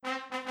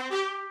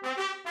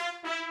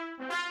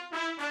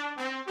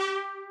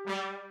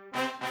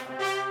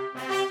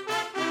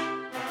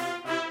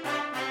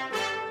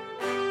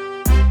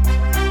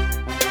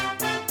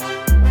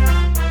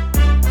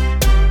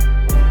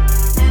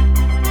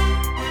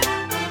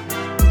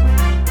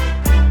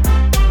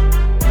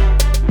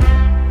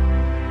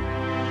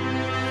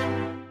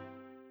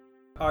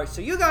Alright,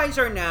 so you guys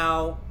are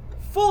now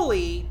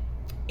fully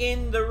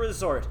in the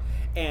resort.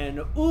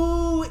 And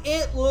ooh,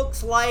 it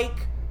looks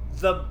like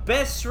the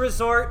best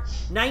resort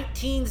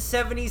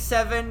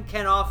 1977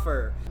 can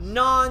offer.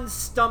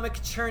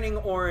 Non-stomach churning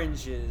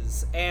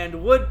oranges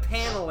and wood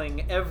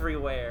paneling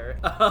everywhere.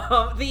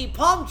 The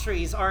palm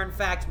trees are in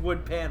fact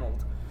wood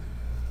paneled.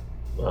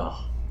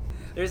 Ugh.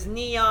 There's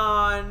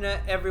neon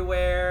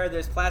everywhere,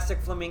 there's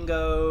plastic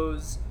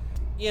flamingos,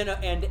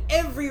 and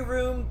every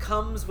room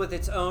comes with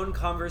its own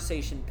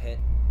conversation pit.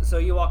 So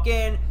you walk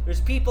in, there's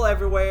people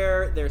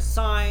everywhere, there's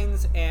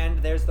signs,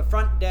 and there's the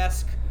front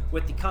desk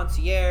with the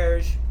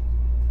concierge.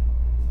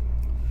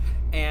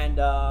 And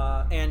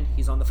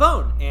he's on the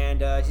phone,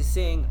 and he's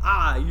saying,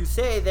 you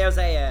say there's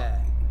a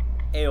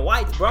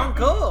white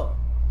Bronco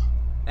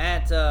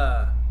at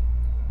the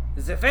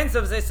fence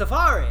of the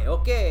safari.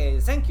 Okay,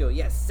 thank you.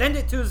 Yes, send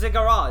it to the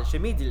garage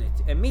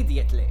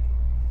immediately.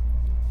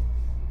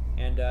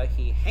 And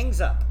he hangs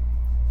up.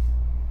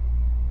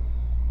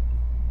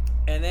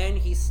 And then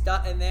he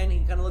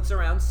kind of looks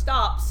around,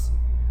 stops,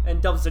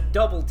 and does a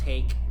double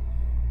take,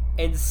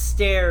 and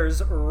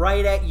stares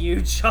right at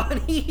you,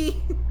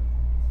 Johnny.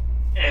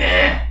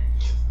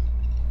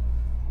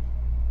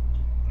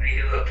 What are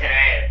you looking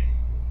at?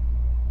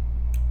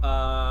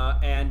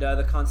 And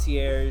the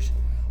concierge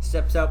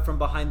steps out from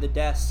behind the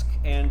desk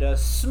and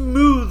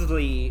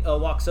smoothly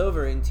walks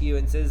over into you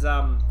and says,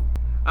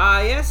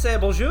 yes,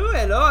 bonjour,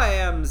 hello, I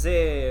am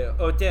the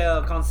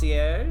hotel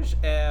concierge,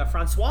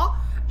 Francois.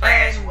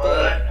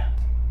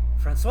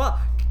 Francois?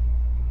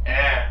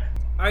 Yeah.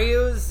 Are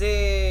you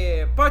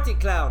the party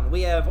clown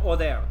we have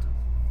ordered?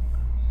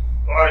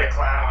 Party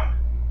clown?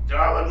 Do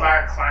I look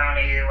like a clown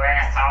to you,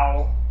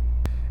 asshole?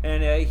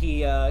 And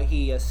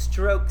he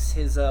strokes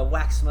his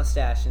wax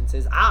mustache and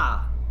says,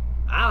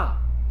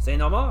 say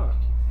no more.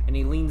 And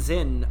he leans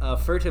in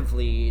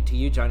furtively to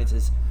you, Johnny, and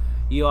says,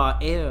 you are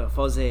here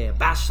for the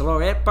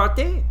bachelorette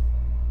party?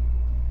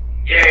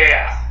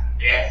 Yeah.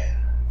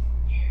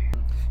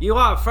 You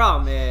are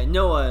from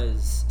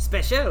Noah's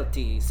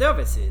Specialty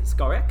Services,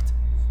 correct?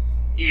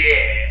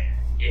 Yeah.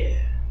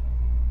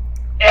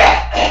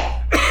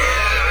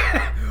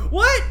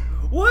 What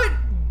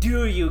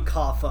do you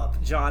cough up,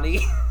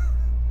 Johnny?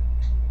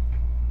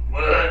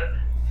 What?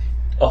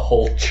 A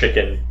whole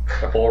chicken.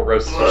 A whole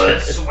roasted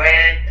Blood, chicken.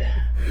 sweat,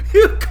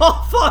 You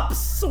cough up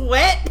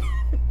sweat?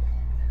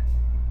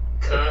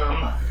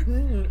 cum.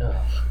 Ugh.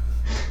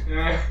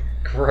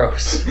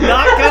 Gross.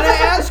 Not gonna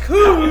ask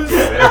whose.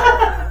 Just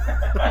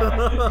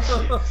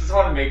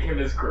want to make him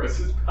as gross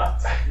as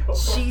possible.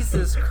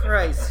 Jesus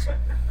Christ.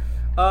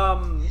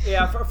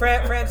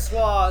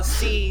 Francois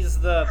sees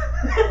the...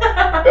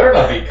 Better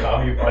not be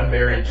cum, you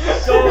unmarried.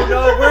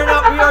 No, we're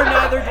not. We are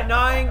neither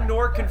denying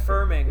nor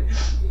confirming.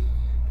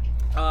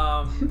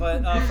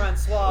 But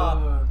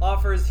Francois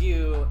offers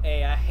you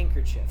a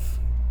handkerchief.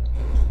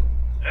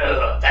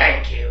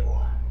 Thank you.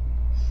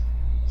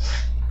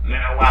 And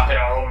then I wipe it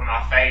all over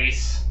my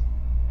face,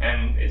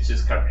 and it's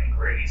just covered in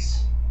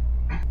grease.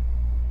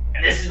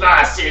 And this is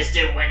my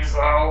assistant,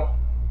 Winslow.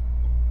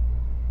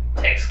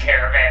 Takes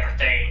care of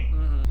everything.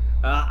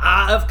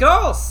 Of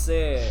course.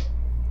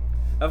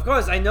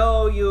 I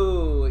know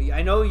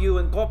you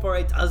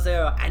incorporate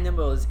other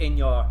animals in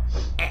your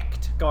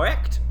act,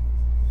 correct?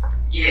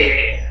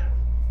 Yeah.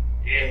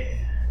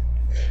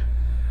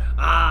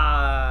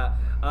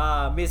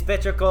 Miss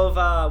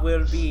Petrakova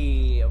will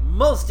be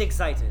most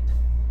excited.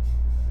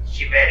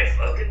 She better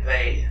fucking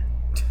pay.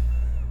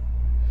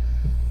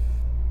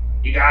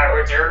 You got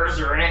hors d'oeuvres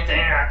or anything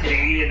I could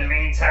eat in the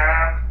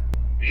meantime?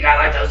 You got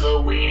like those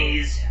little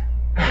weenies?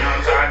 You know what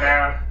I'm talking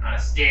about? On a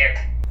stick.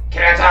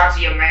 Can I talk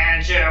to your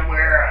manager?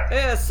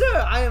 Where?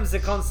 Sir, I am the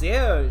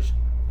concierge.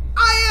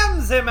 I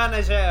am the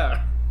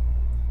manager.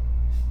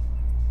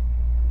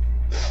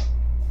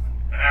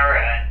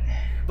 Alright.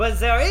 But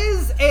there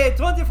is a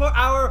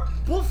 24-hour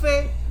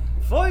buffet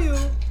for you.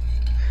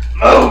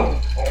 Move!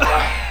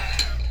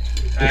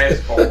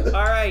 Nice bolt.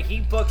 Alright,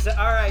 he books it.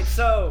 Alright,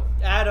 so,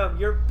 Adam,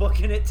 you're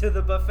booking it to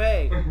the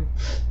buffet.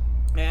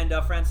 And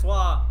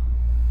Francois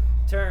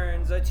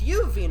turns to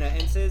you, Vina,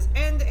 and says,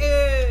 and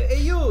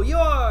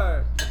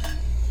you're...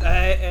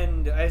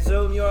 and I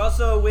assume you're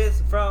also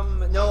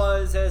from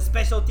Noah's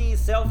Specialty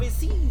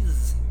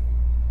Services.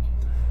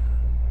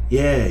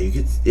 Yeah, you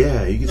could say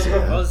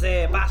that. For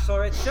the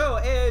bachelorette show,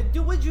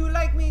 would you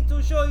like me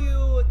to show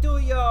you to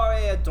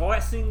your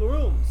dressing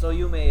room so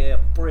you may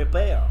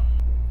prepare?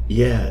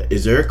 Yeah,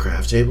 is there a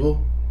craft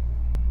table?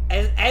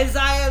 As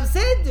I have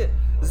said,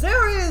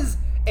 there is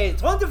a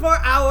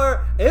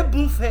 24-hour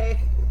buffet.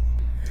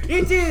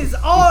 It is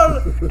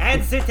all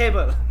at the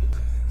table.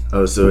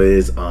 Oh, so it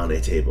is on a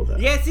table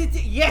then. Yes, it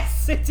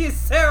is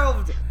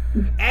served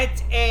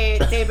at a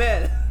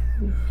table.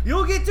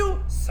 You get to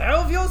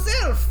serve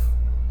yourself.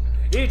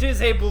 It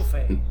is a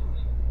buffet.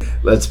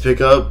 Let's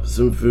pick up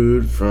some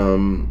food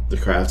from the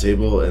craft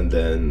table, and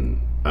then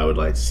I would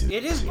like to see the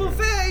It is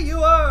concierge.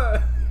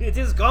 buffet. It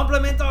is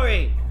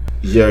complimentary.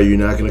 Yeah, are you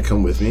not gonna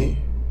come with me?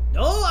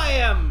 No, I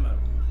am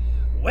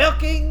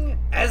working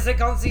as a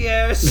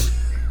concierge.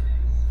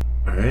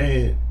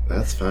 Alright.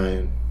 That's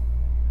fine.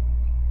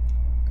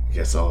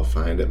 Guess I'll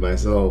find it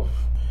myself.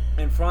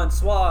 And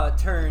Francois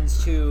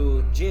turns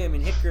to Jim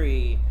and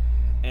Hickory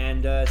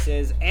and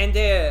says, "And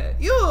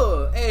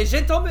you,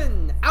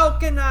 gentlemen, how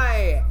can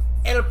I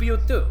help you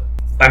too?"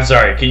 I'm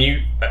sorry. Can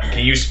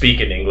you speak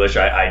in English?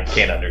 I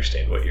can't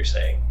understand what you're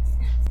saying.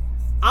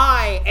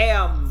 I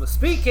am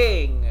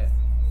speaking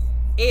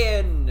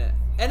in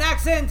an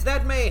accent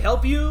that may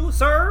help you,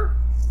 sir.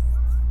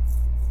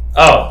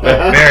 Oh,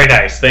 very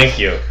nice. Thank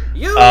you.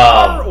 You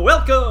are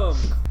welcome.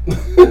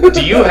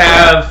 Do you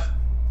have,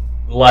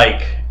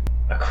 like,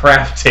 a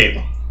craft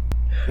table?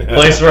 A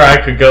place where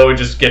I could go and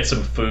just get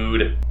some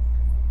food?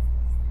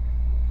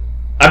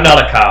 I'm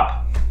not a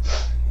cop.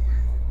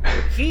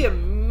 He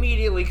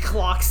immediately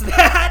clocks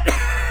that.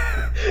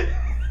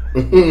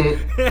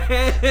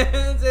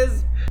 And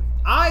says,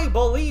 "I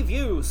believe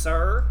you,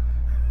 sir.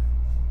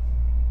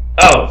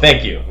 Oh,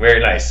 thank you. Very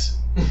nice.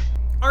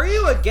 Are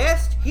you a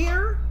guest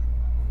here?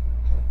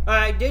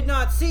 I did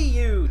not see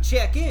you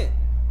check in."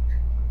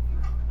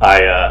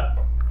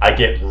 I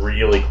get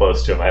really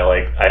close to him.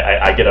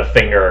 I get a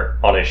finger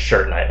on his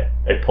shirt and I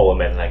pull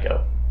him in and I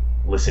go,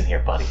 "Listen here,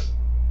 buddy.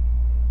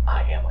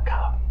 I am a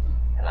cop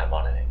and I'm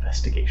on an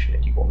investigation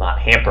and you will not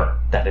hamper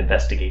that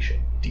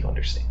investigation. Do you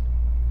understand?"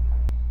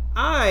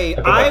 I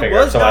put my finger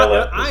up to my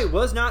lip.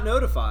 was not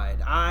notified.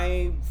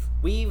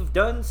 We've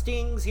done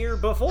stings here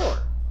before.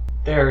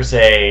 There's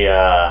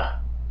a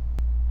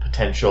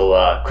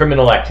potential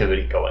criminal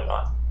activity going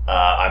on.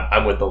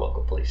 I'm with the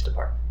local police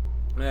department.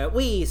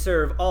 We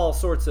serve all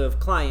sorts of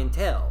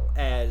clientele,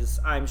 as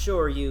I'm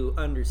sure you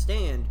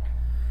understand.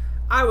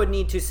 I would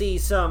need to see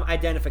some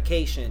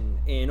identification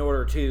in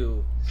order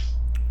to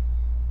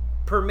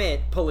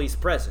permit police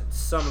presence.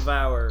 Some of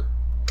our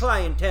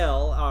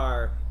clientele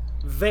are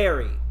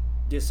very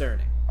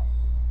discerning.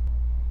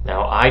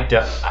 Now, I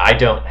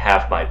don't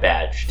have my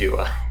badge, do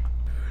I?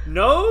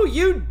 No,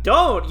 you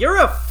don't. You're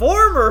a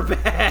former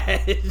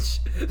badge.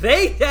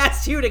 They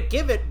asked you to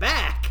give it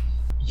back.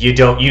 You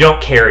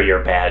don't carry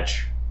your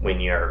badge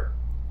when you're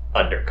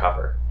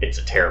undercover. It's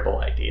a terrible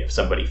idea. If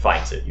somebody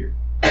finds it, your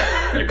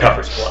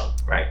cover's blown,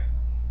 right?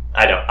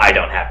 I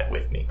don't have it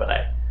with me, but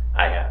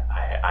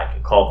I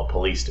can call the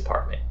police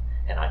department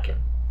and I can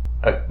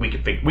we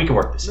can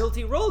work this.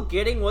 Milty, roll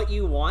getting what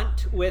you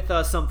want with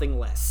something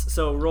less.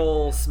 So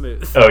roll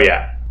smooth. Oh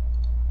yeah.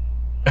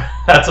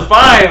 That's a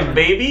 5,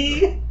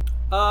 baby.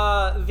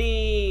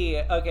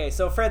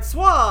 So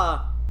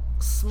Francois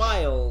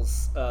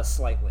smiles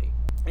slightly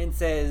and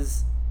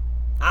says,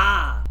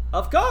 "Ah,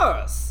 of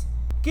course.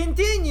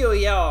 Continue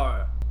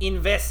your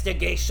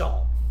investigation,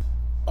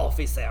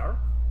 officer."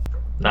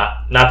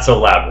 Not so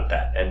loud with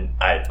that. And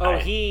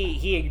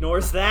he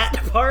ignores that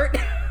part.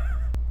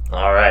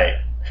 All right.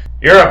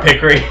 You're up,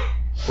 Hickory.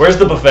 Where's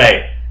the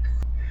buffet?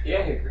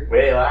 Yeah, Hickory.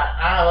 Well,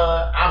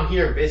 I'm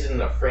here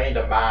visiting a friend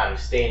of mine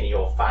who's staying in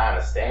your fine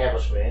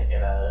establishment,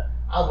 and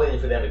I'm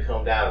waiting for them to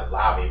come down to the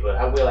lobby. But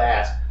I will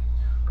ask,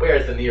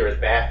 where's the nearest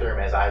bathroom,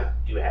 as I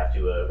do have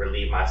to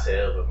relieve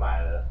myself of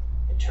my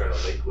internal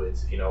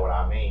liquids, if you know what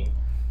I mean.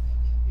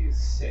 You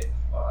sick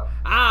fuck.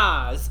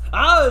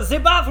 The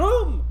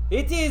bathroom.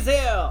 It is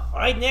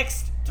right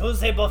next to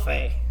the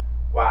buffet.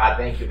 Well, I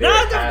thank you very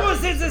Not, kindly, of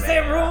course, it's the Mr.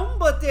 same Man. room,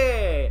 but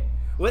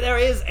there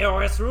is a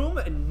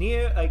restroom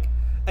near,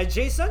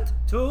 adjacent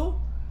to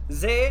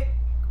the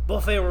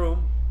buffet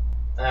room.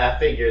 I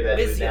figured that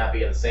it would Monsieur. not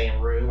be in the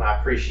same room. I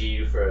appreciate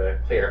you for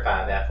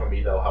clarifying that for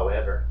me, though,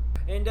 however.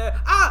 And,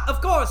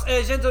 of course,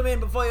 gentlemen,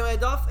 before you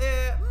head off,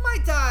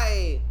 might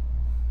I,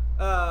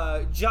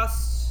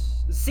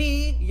 just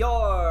see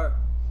your,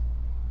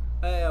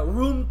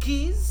 room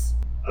keys?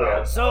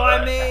 Well, So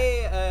I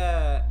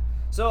may,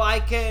 so I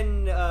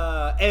can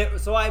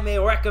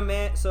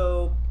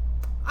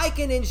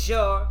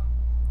ensure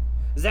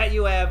that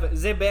you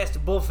have the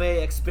best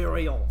buffet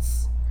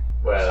experience.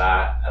 Well,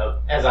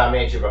 as I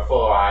mentioned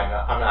before,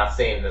 I'm not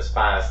staying in this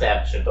fine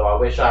establishment, though I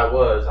wish I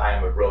was. I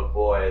am a broke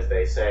boy, as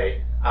they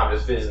say. I'm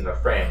just visiting a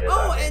friend, as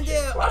I mentioned,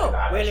 so I do not well,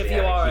 actually if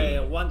you have a key.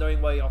 are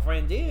wondering where your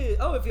friend is,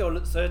 if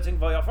you're searching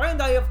for your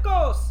friend, I, of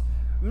course,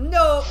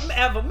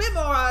 have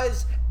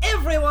memorized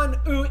everyone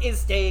who is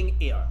staying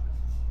here.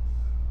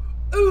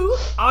 Who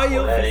are you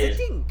Well, that is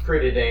visiting?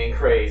 pretty dang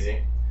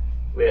crazy.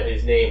 Well,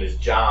 his name is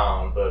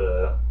John,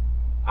 but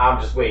I'm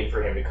just waiting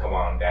for him to come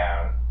on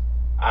down.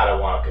 I don't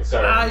want to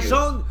concern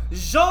you.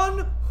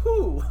 Jean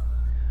who?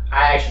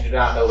 I actually do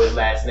not know his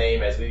last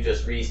name, as we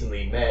just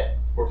recently met.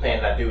 We're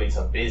planning on doing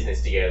some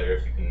business together,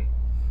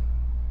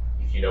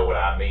 if you know what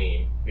I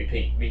mean. We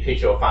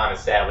picked your fine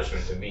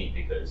establishment to meet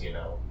because, you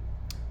know,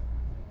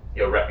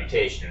 your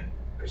reputation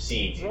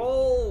precedes you.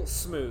 Roll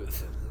smooth.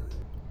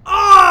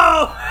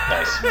 Oh!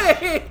 Nice.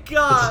 Hey,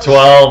 God! It's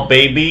 12,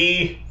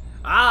 baby.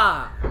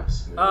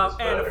 Smooth as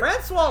And butter.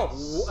 Francois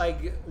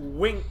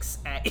winks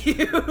at you.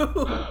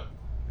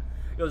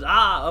 He goes,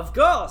 of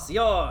course,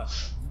 your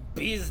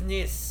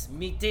business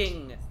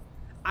meeting.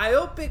 I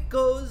hope it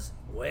goes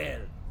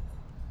well.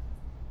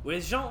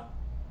 With Jean.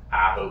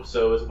 I hope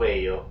so as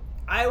well.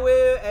 I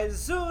will,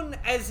 as soon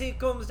as he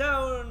comes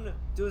down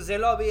to the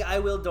lobby, I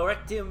will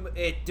direct him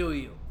to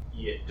you.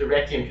 Yeah,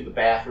 direct him to the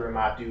bathroom.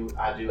 I do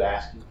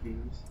ask you,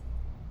 please.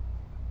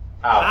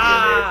 I'll be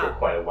in there for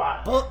quite a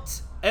while.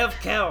 But of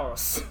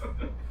course.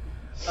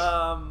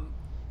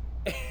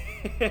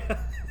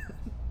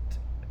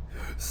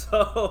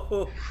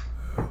 So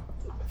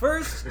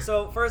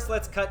first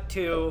let's cut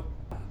to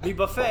the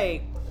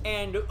buffet,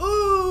 and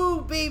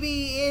ooh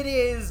baby, it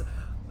is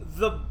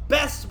the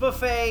best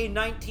buffet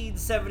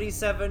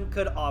 1977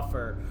 could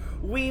offer.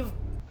 We've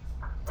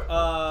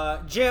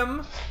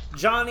Jim,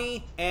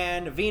 Johnny,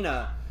 and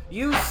Vina.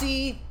 You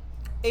see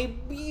a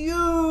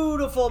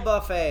beautiful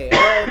buffet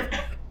of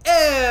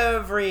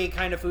every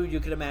kind of food you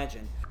could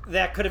imagine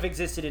that could have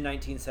existed in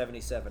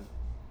 1977.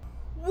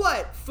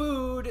 What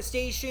food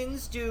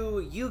stations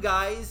do you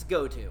guys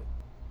go to?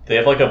 They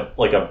have like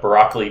a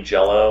broccoli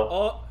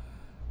jello.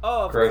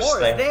 Oh, of gross course.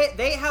 thing.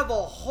 They have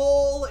a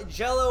whole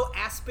Jello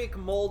aspic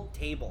mold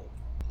table.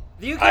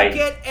 You can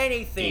get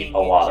anything eat in a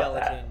lot of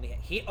gelatin.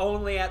 He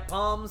only at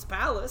Palms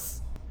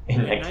Palace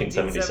in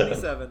 1977.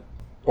 1977.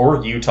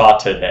 Or Utah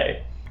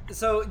today.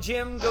 So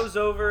Jim goes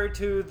over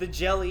to the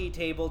jelly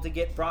table to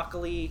get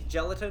broccoli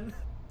gelatin.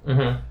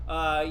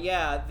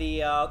 Mm-hmm.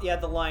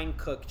 The line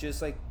cook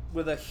just like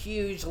with a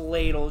huge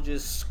ladle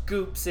just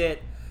scoops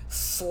it,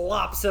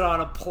 slops it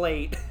on a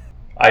plate.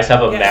 I just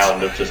have a Yes.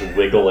 mound of just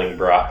wiggling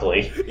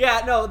broccoli.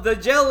 Yeah, no, the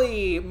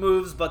jelly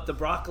moves, but the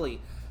broccoli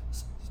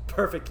is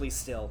perfectly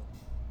still.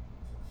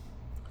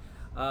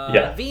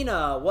 Yeah.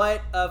 Vina,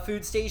 what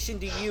food station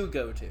do you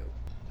go to?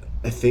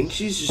 I think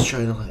she's just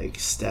trying to like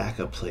stack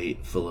a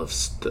plate full of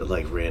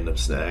like random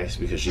snacks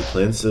because she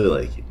plans to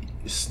like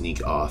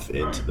sneak off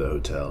into the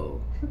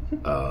hotel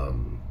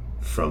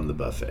from the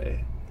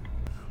buffet.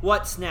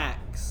 What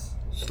snacks?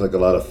 It's like a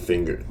lot of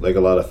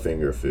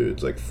finger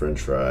foods, like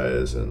French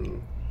fries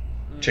and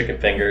Chicken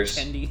fingers.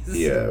 Candies.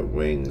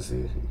 wings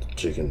and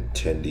chicken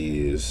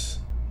tendies.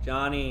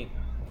 Johnny,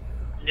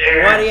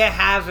 Yeah. what are you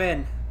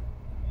having?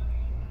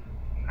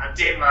 I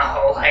dip my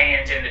whole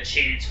hand in the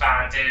cheese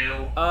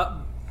fondue,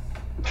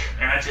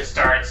 and I just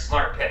started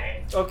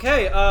slurping.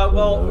 Okay,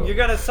 well, no. you're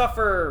gonna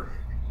suffer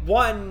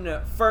one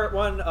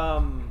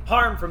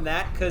harm from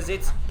that, because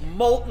it's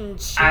molten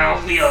cheese. I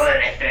don't feel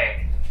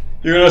anything.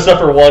 You're gonna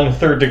suffer 1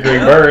 3rd-degree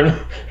burn.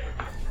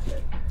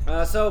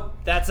 So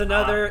that's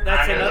another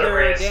I know the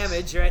risks.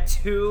 damage. You're at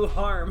 2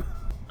 harm.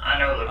 I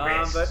know the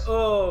risks.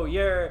 But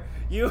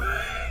you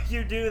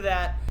do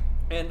that,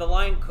 and the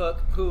line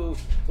cook who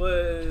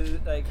was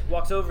like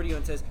walks over to you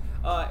and says,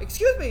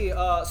 "Excuse me,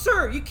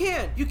 sir, you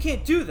can't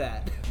do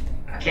that."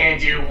 I can't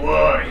do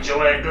what?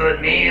 Enjoy a good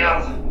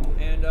meal?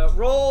 And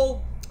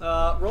roll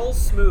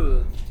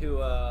smooth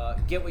to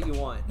get what you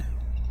want.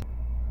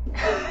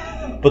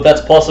 But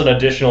that's plus an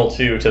additional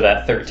 2 to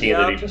that 13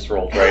 that he Yep. just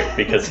rolled, right?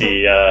 Because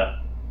he's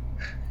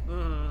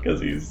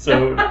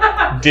so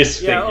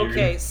disfigured. Yeah,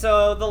 okay,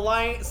 so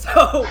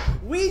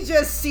we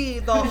just see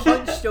the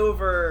hunched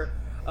over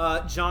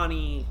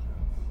Johnny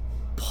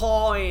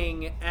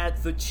pawing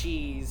at the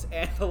cheese,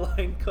 and the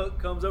line cook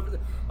comes over.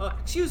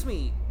 Excuse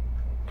me,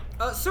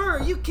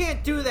 sir, you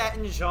can't do that.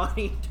 And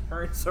Johnny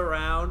turns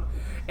around,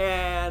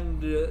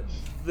 and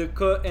the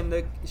cook and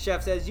the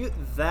chef says, "You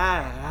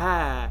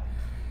that,"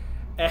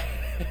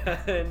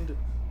 and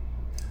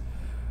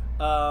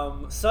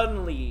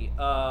suddenly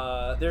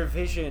their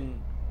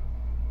vision.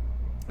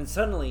 And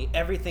suddenly,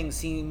 everything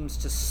seems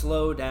to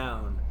slow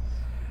down,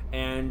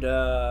 and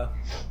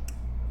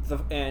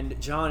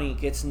Johnny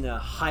gets in a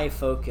high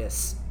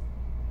focus.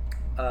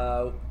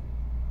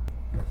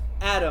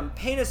 Adam,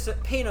 paint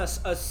us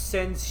a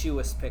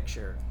sensuous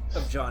picture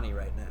of Johnny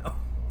right now.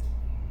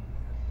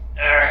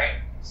 Alright,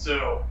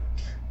 so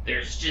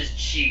there's just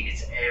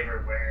cheese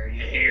everywhere.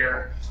 You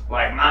hear?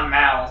 Like, my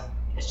mouth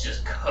is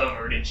just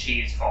covered in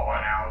cheese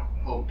falling out.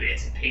 Little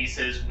bits and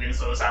pieces.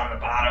 Winslow's on the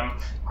bottom,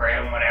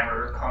 grabbing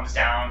whatever comes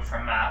down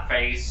from my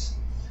face.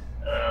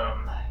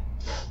 My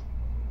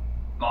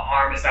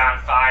arm is on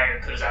fire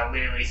because I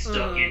literally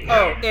stuck it in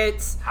hot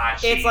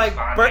cheese it's like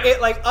fondue.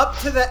 up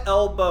to the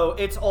elbow.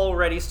 It's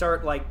already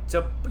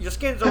your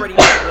skin's already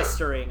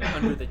blistering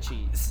under the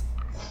cheese.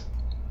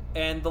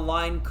 And the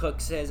line cook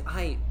says,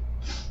 I'm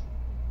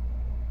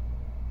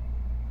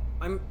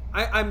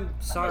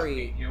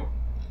sorry.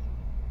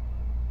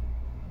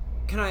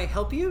 Can I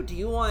help you? Do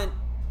you want?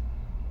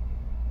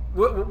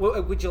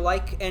 Would you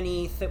like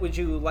any? Would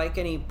you like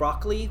any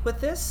broccoli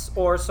with this,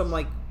 or some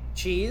like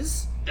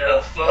cheese?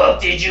 The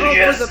fuck did you For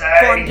just the say?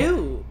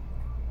 fondue,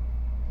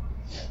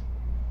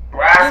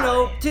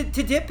 Broccoli. to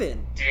dip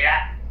in. Did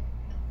I?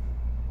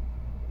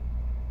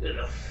 Who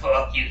the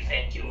fuck you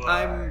think you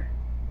are?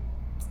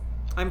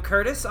 I'm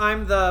Curtis.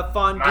 I'm the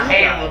fondue My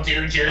hand guy. will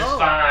do just Oh.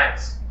 fine.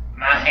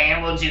 My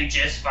hand will do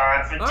just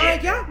fine for All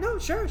right, dipping. yeah, no,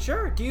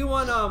 sure. Do you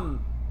want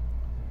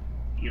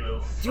You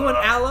little fuck. Do you want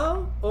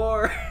aloe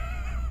or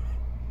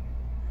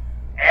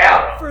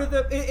Aloe? for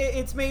the?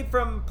 It's made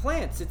from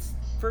plants. It's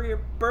for your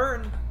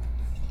burn.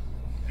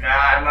 Nah,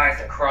 I like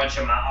the crunch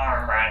of my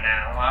arm right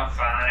now. I'm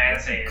fine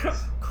as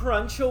is.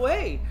 Crunch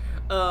away.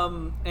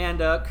 And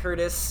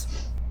Curtis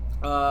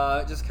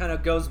just kind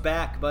of goes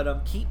back,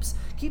 but keeps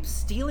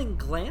stealing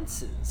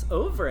glances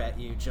over at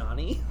you,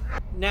 Johnny.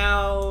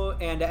 Now,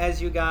 and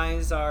as you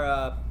guys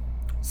are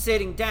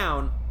sitting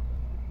down,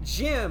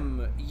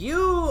 Jim,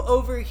 you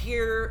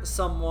overhear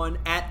someone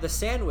at the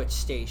sandwich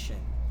station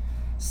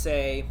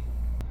say,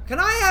 "Can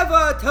I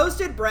have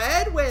toasted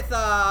bread with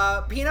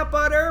peanut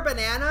butter,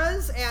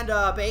 bananas, and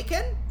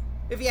bacon?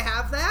 If you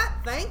have that,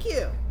 thank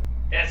you."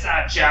 That's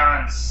not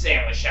John's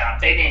sandwich shop.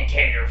 They didn't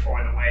cater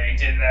for the wedding,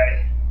 did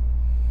they?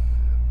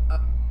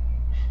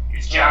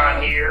 Is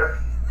John here?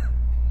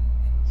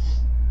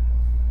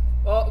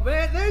 Oh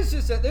man, this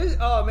is the I'm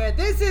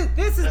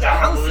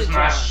house gonna lose of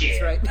my John's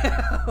shit. right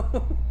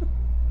now.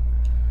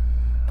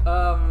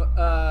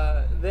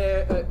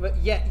 But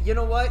yeah, you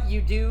know what?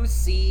 You do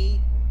see,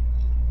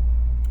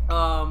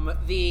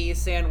 the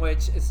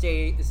sandwich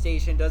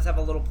station does have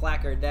a little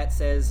placard that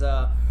says,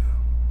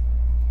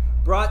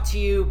 "Brought to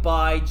you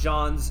by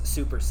John's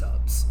Super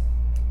Subs."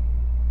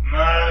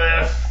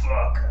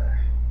 Motherfucker.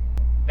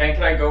 Then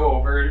can I go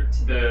over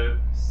to the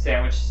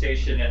sandwich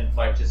station and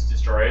like just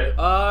destroy it?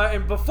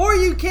 And before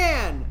you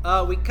can,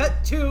 we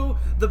cut to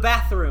the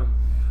bathroom.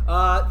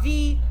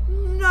 The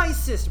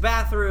nicest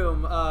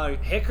bathroom,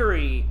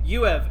 Hickory,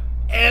 you have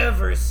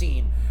ever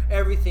seen.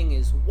 Everything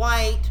is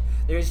white.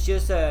 There's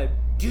just a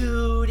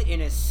dude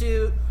in a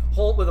suit,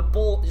 holding a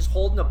bowl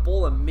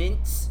of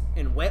mints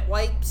and wet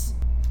wipes.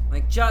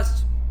 Like,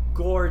 just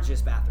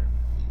gorgeous bathroom.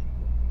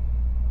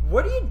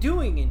 What are you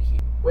doing in here?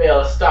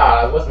 Well,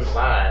 start. I wasn't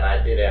lying. I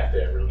did have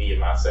to relieve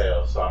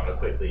myself, so I'm gonna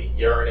quickly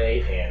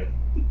urinate and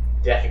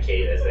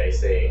defecate, as they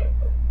say.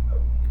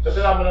 But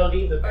then I'm gonna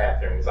leave the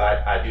bathroom because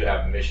I do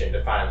have a mission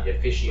to find the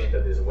officiant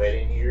of this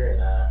wedding here,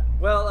 and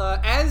Well,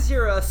 as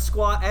you're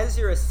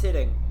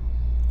sitting,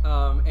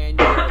 and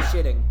you're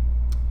shitting,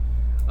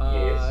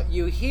 Yes.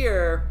 you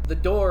hear the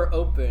door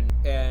open,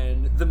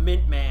 and the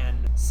mint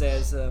man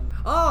says,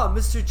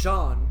 Mr.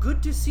 John,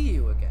 good to see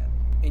you again.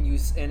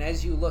 And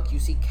as you look, you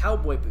see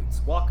Cowboy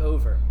Boots walk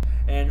over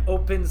and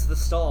opens the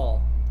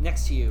stall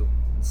next to you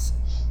and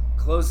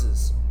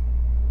closes.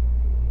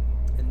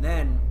 And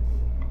then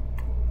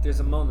there's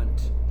a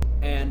moment,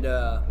 and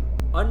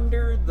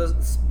under the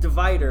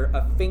divider,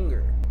 a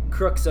finger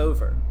crooks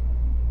over.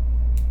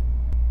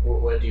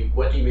 what do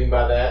you mean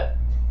by that?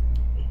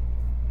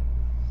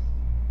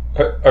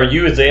 Are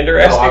you, Xander,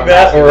 No, asking I'm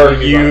that, asking or what are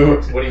do you mean by you,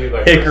 crooks? What do you mean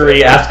by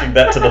Hickory, crooks? asking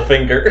that to the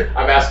finger?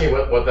 I'm asking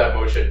what that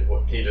motion.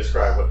 Can you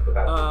describe what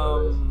that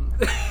motion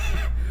is?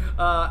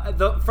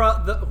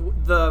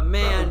 The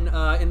man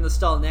in the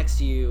stall next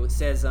to you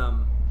says,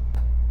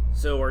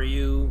 "So are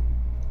you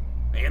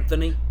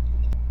Anthony?"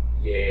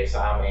 Yes,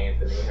 I'm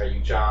Anthony. Are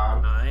you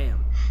John? I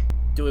am.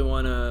 Do we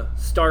want to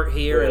start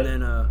here and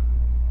then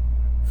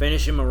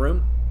finish in my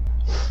room?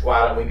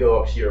 Why don't we go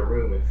up to your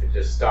room and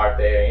just start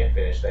there and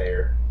finish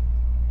there?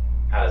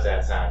 How does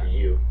that sound to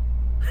you?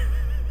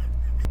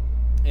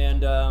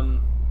 And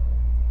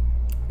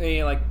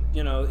he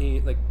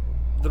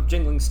the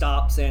jingling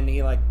stops, and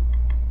he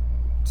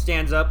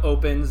stands up,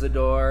 opens the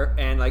door,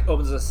 and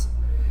opens this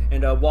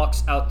and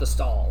walks out the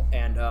stall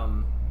and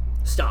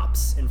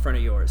stops in front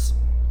of yours.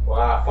 Well,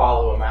 I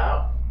follow him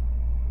out.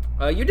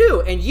 You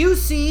do, and you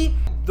see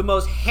the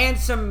most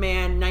handsome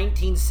man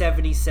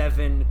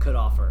 1977 could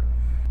offer.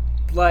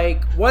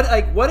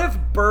 What if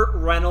Burt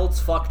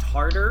Reynolds fucked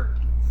harder?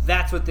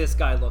 That's what this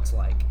guy looks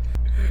like.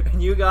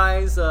 And you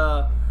guys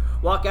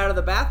walk out of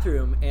the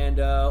bathroom and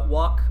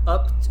walk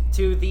up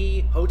to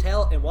the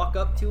hotel and walk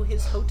up to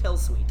his hotel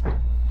suite.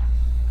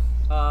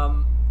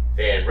 And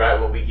right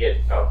when we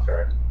get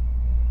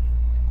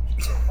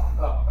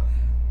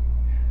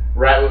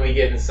right when we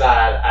get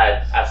inside,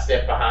 I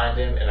step behind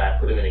him and I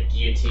put him in a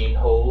guillotine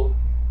hold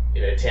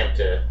in an attempt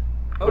to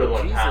put him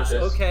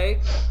unconscious. Okay.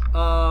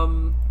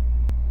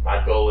 My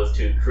goal is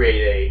to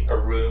create a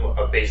room,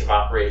 a base of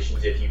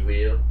operations, if you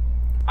will.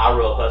 I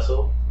roll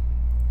hustle.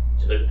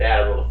 To look at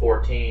that, I roll a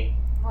 14.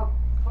 Oh,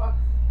 fuck.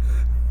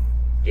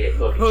 Get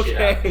fucking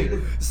shit out.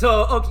 Okay.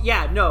 So, okay,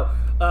 yeah, no.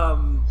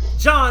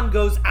 John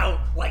goes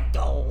out like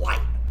the light.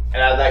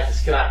 And I'd like to,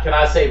 can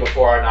I say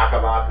before I knock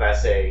him out, can I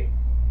say,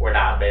 we're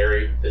not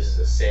married, this is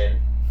a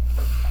sin?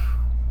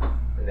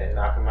 And then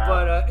knock him out.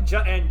 But,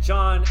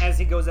 John, as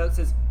he goes out,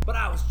 says, "But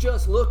I was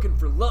just looking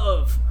for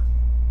love."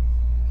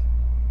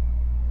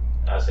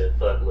 I said,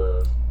 fuck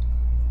love.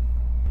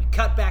 We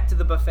cut back to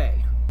the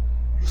buffet.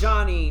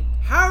 Johnny,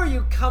 how are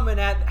you coming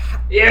at...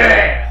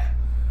 Yeah!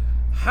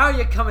 How are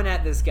you coming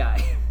at this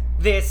guy?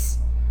 This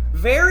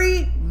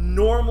very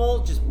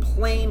normal, just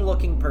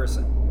plain-looking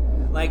person.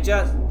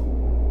 Just...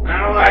 I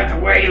don't like the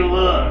way you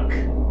look.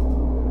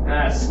 And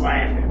I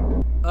slam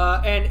him.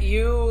 And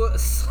you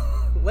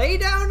lay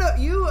down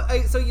you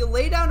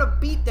lay down a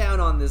beat down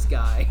on this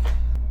guy.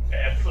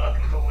 I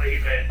fucking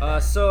believe it.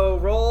 So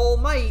roll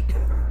might.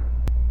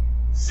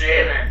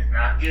 7,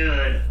 not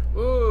good.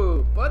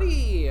 Ooh,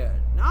 buddy,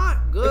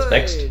 not good. What's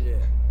next?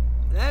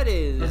 That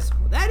is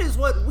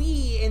what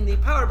we in the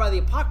Powered by the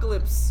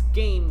Apocalypse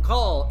game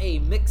call a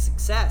mixed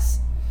success.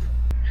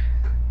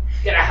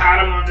 Gonna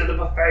hide him under the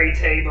buffet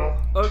table.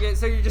 Okay,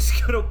 so you're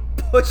just gonna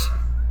push.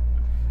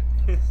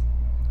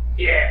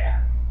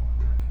 Yeah.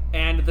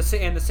 And the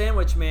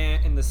sandwich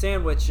man and the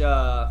sandwich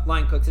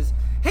line cook says,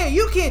 "Hey,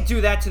 you can't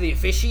do that to the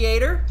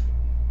officiator."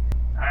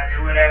 I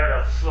do whatever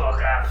the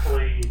fuck I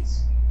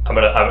please. Can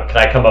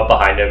I come up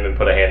behind him and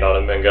put a hand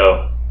on him and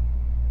go,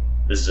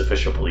 "This is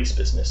official police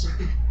business."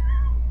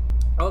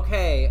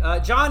 Okay,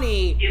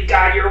 Johnny. You've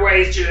got your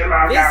ways, Jim.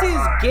 I've got This is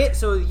mine.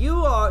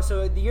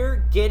 you're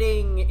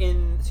getting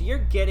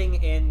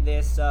in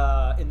this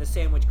in the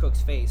sandwich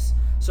cook's face.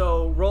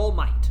 So roll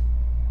might.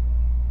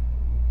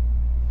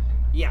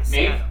 Yes.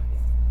 Me? Adam.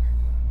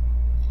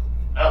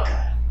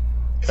 Okay.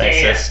 Can I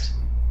assist?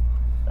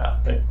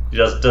 He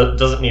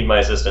doesn't need my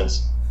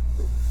assistance.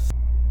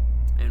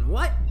 And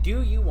what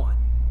do you want?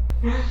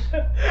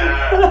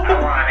 I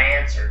want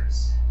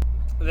answers.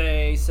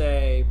 They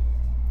say,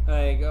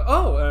 I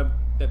go,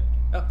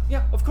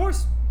 yeah, of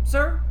course,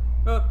 sir.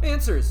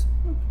 Answers.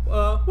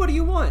 What do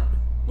you want?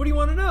 What do you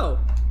want to know?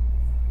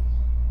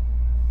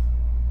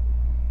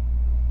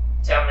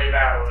 Tell me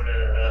about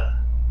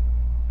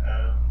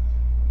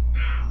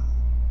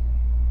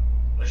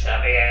what should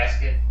I be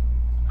asking?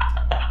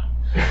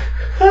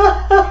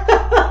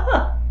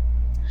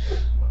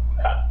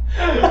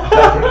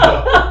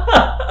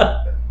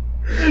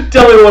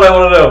 Tell me what I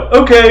want to know.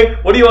 Okay,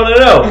 what do you want to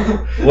know?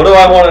 What do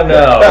I want to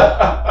know?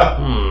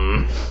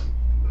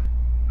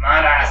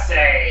 Might I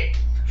say,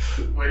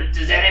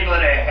 does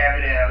anybody have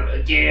it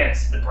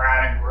against the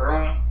bride and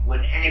groom?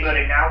 Would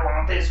anybody not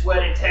want this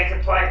wedding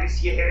taking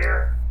place, you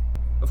hear?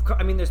 Of course,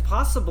 I mean, there's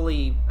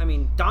possibly,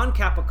 Don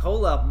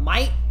Capicola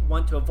might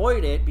want to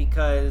avoid it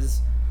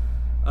because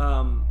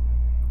Palm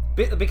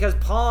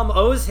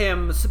owes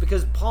him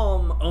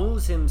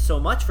so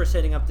much for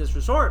setting up this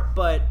resort,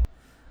 but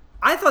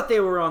I thought they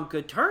were on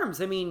good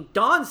terms. I mean,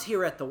 Don's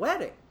here at the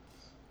wedding.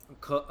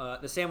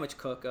 The sandwich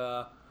cook,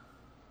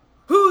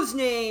 whose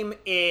name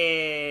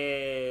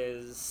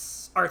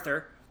is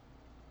Arthur,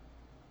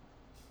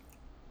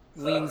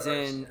 leans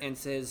in and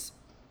says,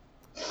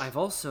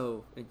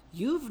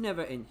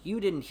 you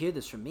didn't hear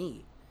this from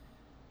me,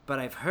 but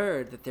I've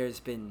heard that there's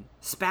been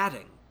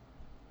spatting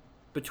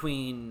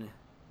between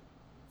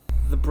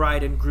the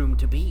bride and groom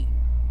to be.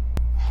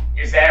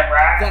 Is that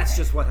right? That's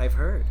just what I've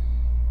heard.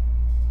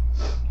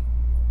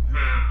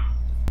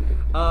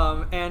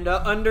 And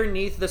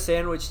underneath the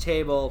sandwich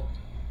table,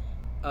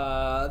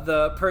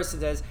 the person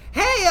says,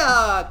 "Hey,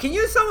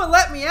 can someone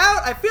let me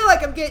out? I feel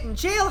like I'm getting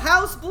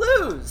jailhouse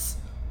blues."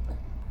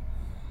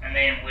 And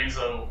then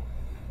Winslow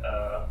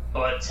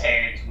butts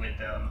heads with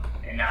them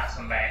and knocks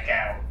them back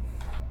out.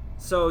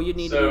 So you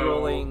need to be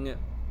rolling. God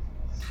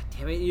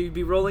damn it, you'd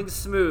be rolling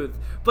smooth,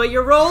 but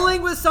you're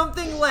rolling with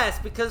something less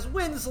because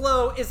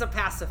Winslow is a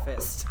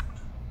pacifist.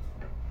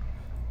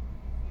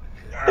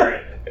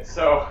 Alright,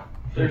 so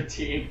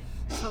 13.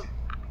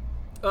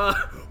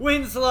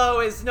 Winslow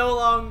is no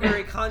longer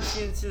a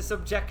conscientious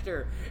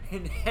objector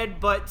and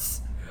headbutts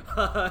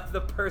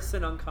the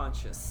person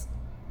unconscious.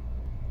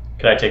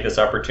 Can I take this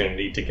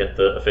opportunity to get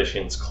the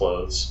officiant's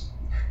clothes?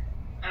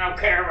 I don't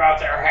care about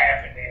their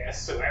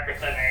happiness or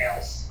everything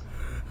else.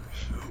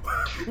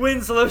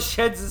 Winslow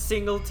sheds a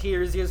single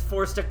tear as he is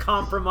forced to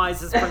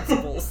compromise his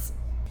principles.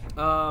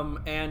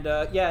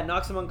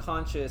 Knocks him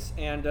unconscious.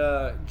 And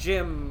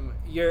Jim,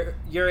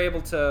 you're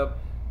able to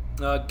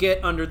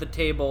get under the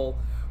table,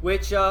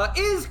 which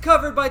is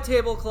covered by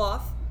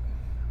tablecloth,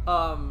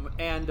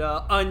 and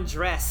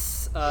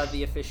undress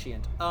the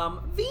officiant.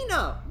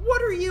 Vina,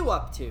 what are you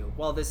up to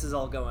while this is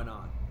all going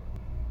on?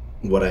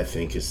 What I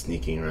think is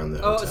sneaking around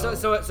the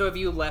hotel. So have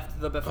you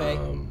left the buffet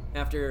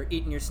after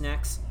eating your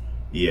snacks?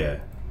 Yeah.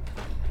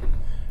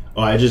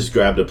 Oh, I just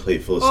grabbed a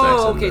plate full of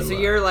snacks. Oh, okay.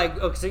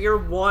 So you're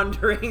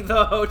wandering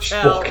the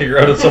hotel. Walking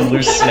around with some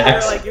loose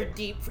eating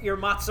snacks. your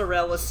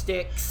mozzarella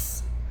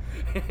sticks.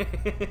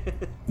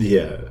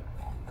 Yeah.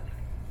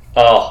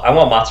 Oh, I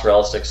want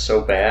mozzarella sticks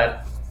so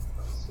bad.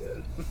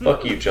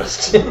 Fuck you,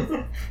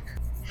 Justin.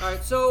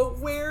 Alright, so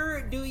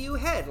where do you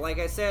head? Like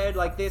I said,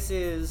 this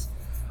is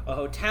a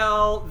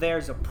hotel,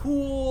 there's a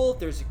pool,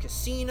 there's a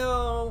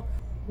casino.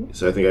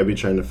 So I think I'd be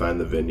trying to find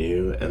the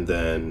venue and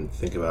then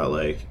think about,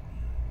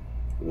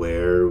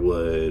 where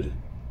would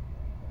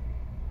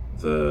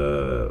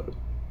the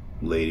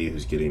lady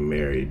who's getting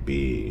married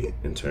be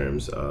in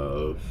terms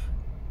of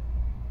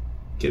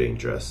getting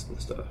dressed and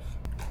stuff.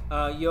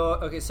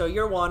 So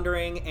you're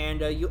wandering,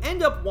 and you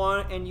end up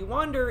you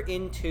wander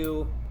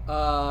into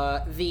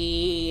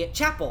the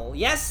chapel.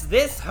 Yes,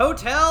 this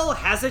hotel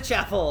has a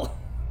chapel.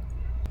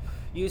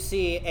 You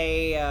see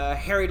a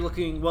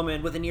harried-looking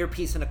woman with an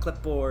earpiece and a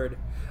clipboard.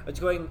 It's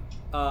going,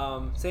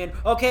 saying,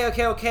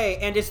 "Okay,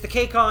 and is the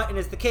cake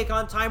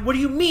on time? What do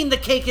you mean the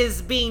cake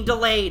is being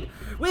delayed?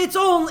 It's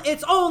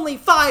only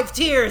 5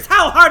 tiers.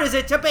 How hard is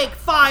it to bake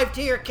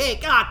 5-tier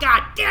cake? Ah,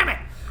 god damn it!"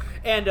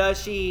 And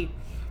she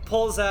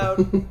pulls out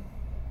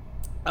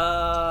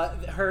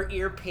her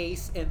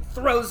earpiece and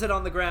throws it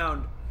on the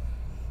ground,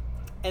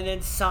 and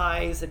then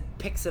sighs and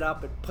picks it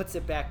up and puts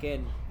it back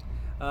in.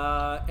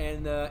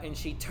 And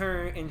she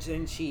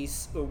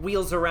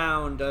wheels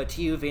around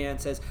to you, Vina,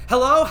 and says,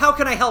 "Hello, how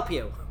can I help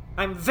you?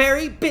 I'm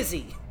very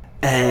busy."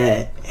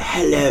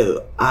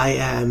 Hello, I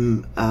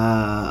am,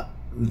 I'm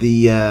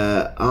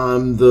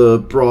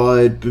the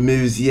bride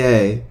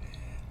Bermuzier.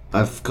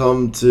 I've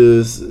come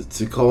to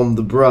calm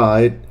the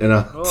bride, and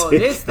I'll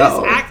take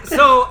out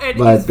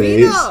my is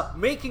base. Vina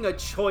making a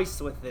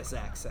choice with this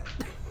accent?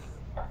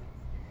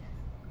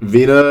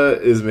 Vina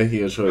is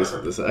making a choice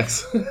with this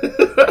accent.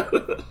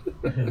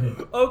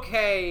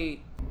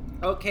 Okay,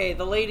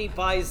 the lady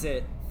buys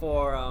it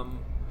for,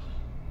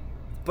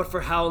 but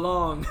for how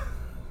long?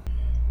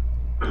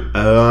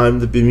 I'm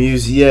the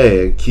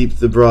Bermuzier. Keep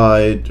the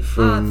bride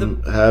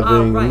from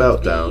having a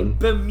meltdown.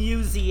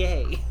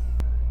 Bermuzier.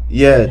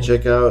 Yeah,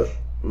 check out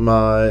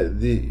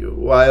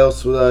why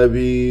else would I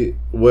be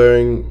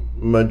wearing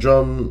my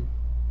drum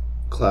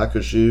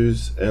clacker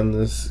shoes and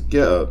this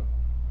getup?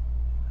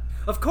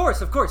 Of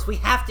course, we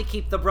have to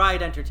keep the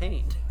bride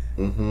entertained.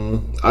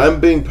 I'm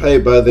being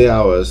paid by the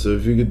hour, so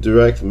if you could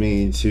direct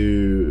me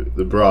to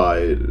the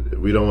bride,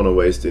 we don't want to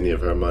waste any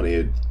of her money.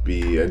 It'd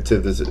be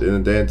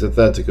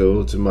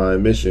antithetical to my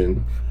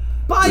mission.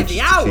 By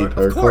the hour?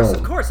 Of course,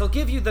 calm. I'll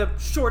give you the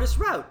shortest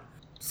route.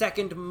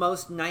 Second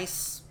most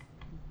nice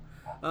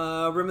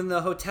room in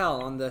the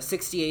hotel on the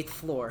 68th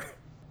floor.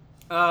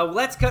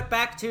 Let's cut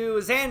back to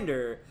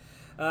Xander.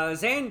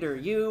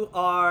 Xander, you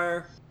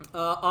are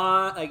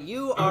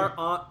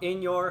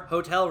in your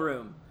hotel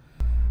room.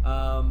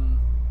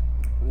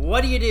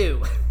 What do you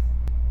do?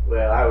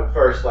 Well, I would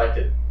first like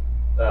to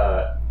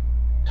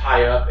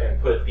tie up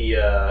and put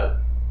the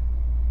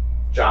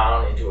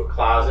John into a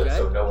closet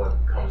so no one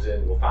who comes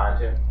in will find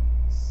him.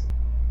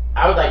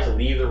 I would like to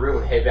leave the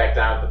room and head back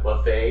down to the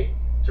buffet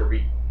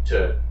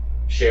to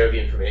share the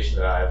information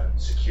that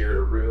I've secured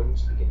a room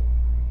so we can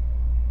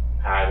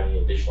hide any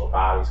additional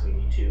bodies we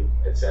need to,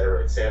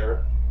 etc.,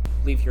 etc.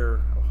 Leave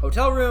your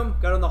hotel room,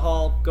 go down the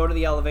hall, go to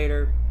the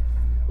elevator,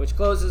 which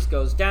closes,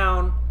 goes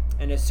down,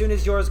 and as soon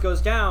as yours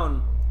goes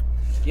down,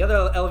 the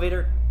other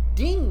elevator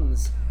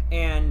dings,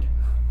 and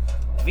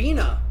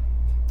Vina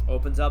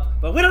opens up.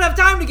 But we don't have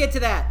time to get to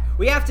that.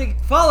 We have to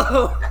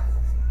follow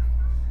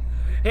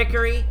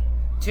Hickory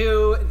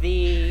to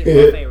the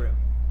buffet room.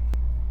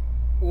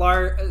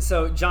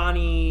 So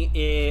Johnny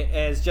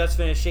has just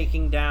finished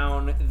shaking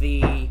down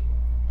the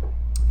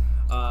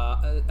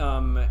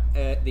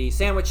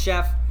sandwich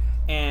chef,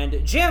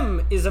 and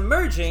Jim is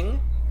emerging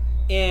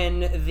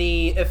in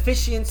the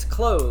officiant's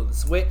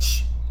clothes,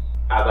 which...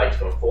 I'd like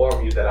to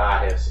inform you that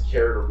I have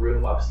secured a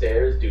room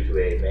upstairs due to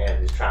a man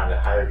who's trying to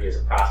hire me as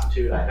a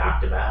prostitute. I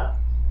knocked him out.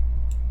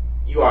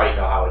 You already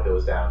know how it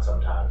goes down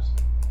sometimes.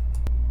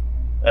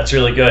 That's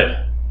really good.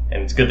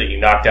 And it's good that you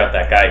knocked out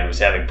that guy who was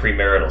having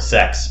premarital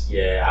sex.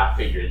 Yeah, I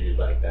figured you'd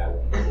like that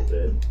one a little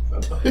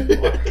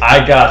bit.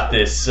 I got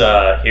this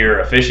here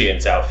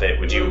officiant's outfit.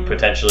 Would you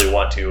potentially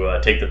want to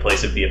take the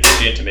place of the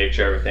officiant to make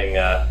sure everything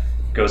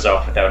goes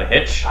off without a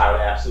hitch? I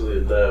would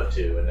absolutely love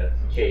to. And in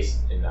case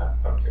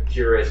I'm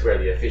curious where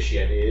the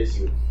officiant is,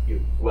 you're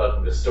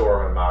welcome to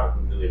store him in my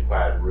newly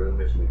acquired room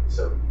if you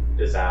so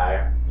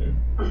desire.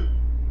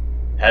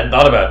 Hadn't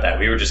thought about that.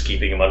 We were just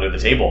keeping him under the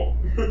table.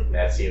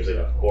 That seems like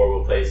a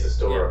horrible place to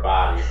store a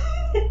body.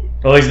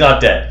 Well, he's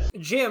not dead.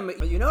 Jim,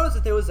 you notice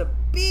that there was a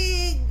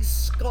big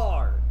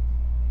scar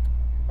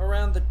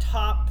around the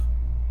top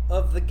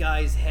of the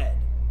guy's head.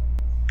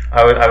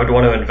 I would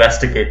want to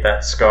investigate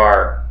that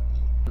scar.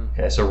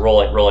 Okay, so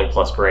rolling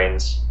plus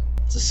brains.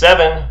 It's a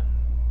 7.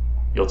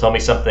 You'll tell me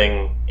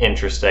something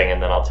interesting,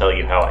 and then I'll tell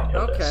you how I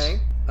know this.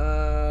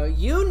 Okay.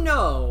 You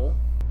know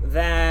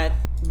that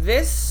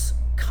this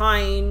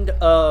kind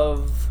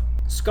of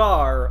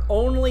scar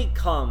only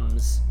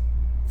comes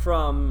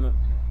from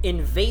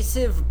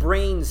invasive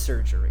brain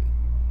surgery.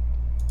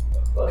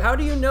 How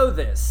do you know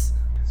this?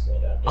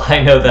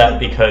 I know that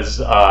because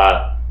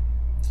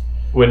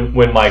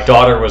when my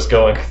daughter was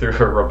going through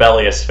her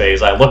rebellious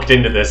phase, I looked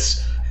into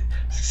this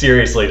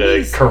seriously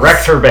to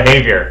correct her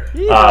behavior,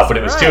 but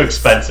it was too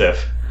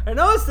expensive. I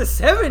know it's the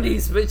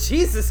 70s, but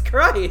Jesus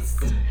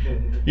Christ.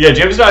 Yeah,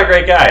 Jim's not a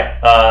great guy.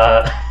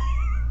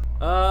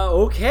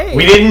 Okay.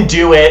 We didn't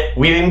do it.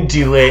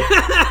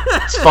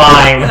 It's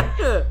fine.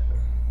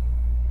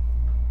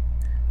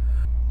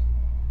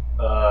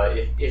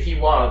 If you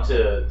wanted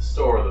to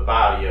store the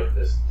body of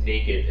this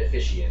naked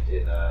officiant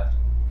in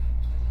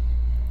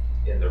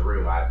the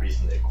room I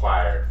recently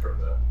acquired from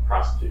the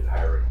prostitute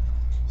hiring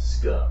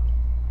scum.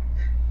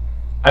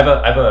 I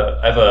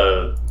have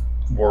a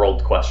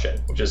world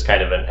question, which is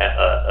kind of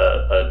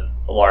a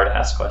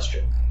lard-ass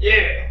question.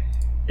 Yeah.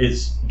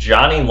 Is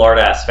Johnny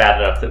Lardass fat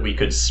enough that we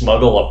could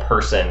smuggle a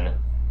person,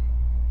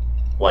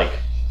 like,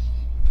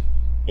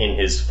 in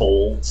his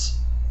folds?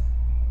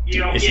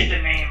 You don't get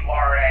the name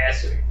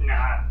Lardass if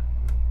not.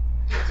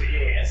 So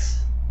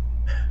yes.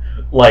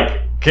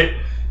 Like,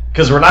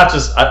 because we're not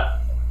just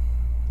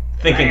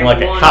thinking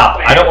like a cop.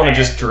 I don't want to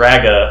just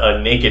drag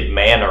a naked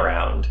man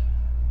around.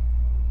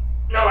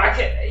 No, I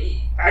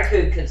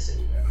could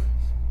consume him.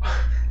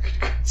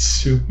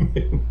 Consume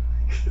him.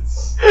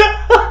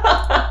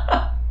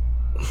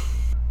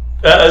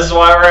 This is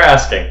why we're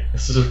asking.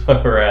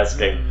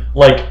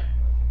 Like,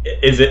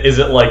 is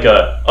it like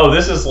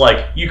this is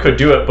like, you could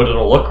do it, but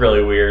it'll look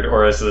really weird,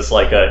 or is this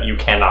like you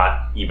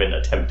cannot even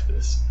attempt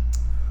this?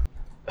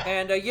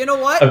 And you know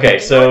what? Okay,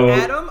 so...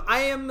 Adam,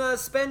 I am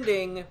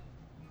spending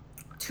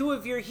 2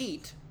 of your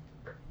heat.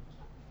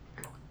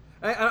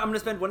 I'm going to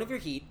spend 1 of your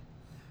heat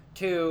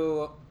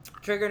to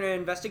trigger an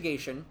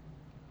investigation.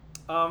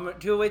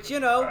 To which,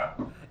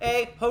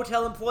 a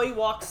hotel employee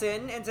walks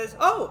in and says,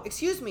 "Oh,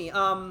 excuse me,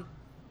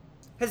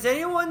 has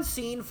anyone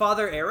seen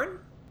Father Aaron?"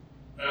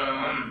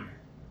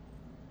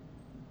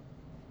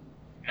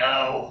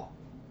 No.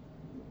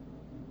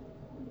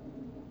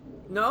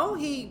 No,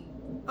 he...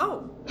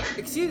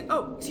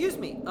 excuse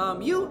me.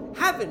 You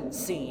haven't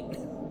seen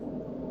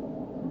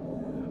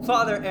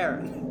Father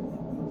Aaron.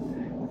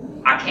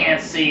 I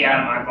can't see out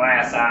of my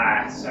glass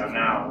eye, so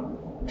no.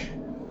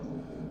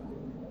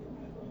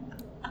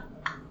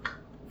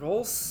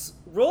 Roll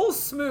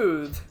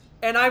smooth,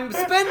 and I'm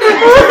spending 2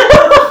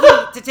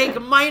 heat to take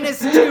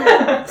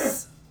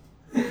 -2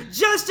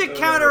 just to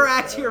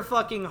counteract your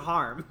fucking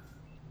harm.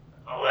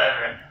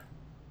 11.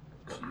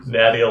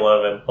 Natty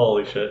 11.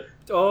 Holy shit.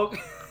 Oh,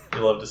 You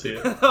love to see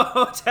it. the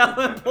hotel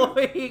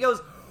employee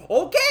goes,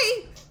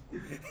 "Okay."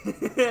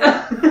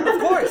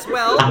 Of course.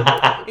 Well,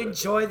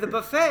 enjoy the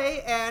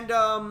buffet, and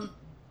I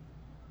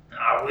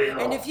will.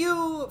 and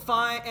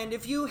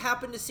if you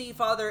happen to see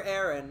Father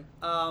Aaron,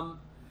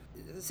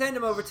 send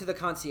him over to the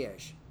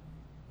concierge.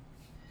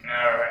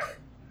 Alright.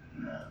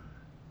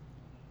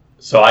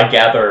 So I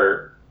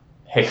gather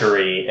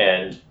Hickory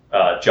and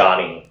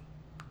Johnny,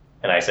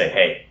 and I say,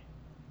 "Hey,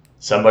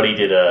 somebody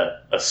did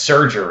a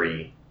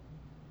surgery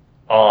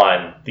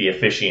on the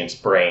officiant's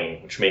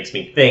brain, which makes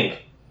me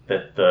think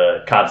that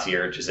the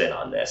concierge is in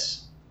on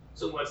this.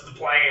 So what's the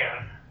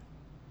plan?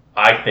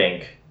 I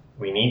think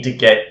we need to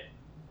get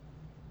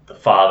the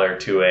father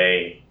to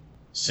a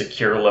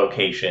secure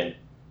location.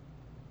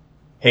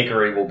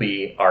 Hickory will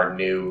be our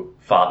new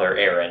Father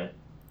Aaron.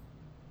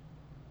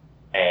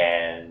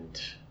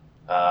 And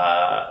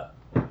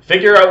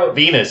figure out what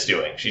Vina's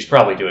doing. She's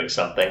probably doing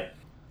something."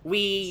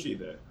 We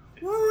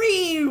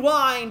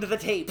rewind the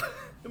tape.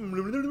 And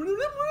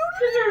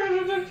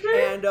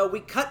we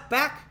cut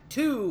back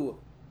to...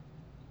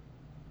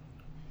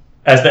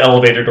 As the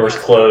elevator doors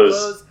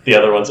close, the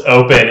other ones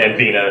open, and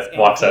Vina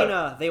walks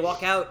out. They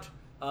walk out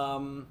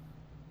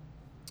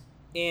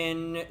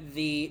in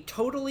the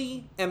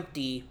totally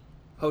empty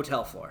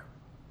hotel floor.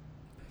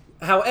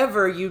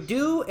 However, you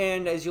do,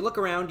 and as you look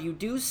around, you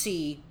do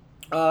see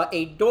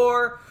a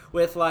door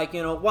with,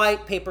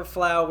 white paper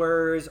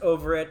flowers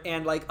over it,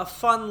 and, a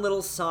fun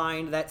little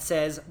sign that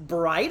says,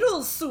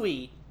 "Bridal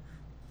Suite."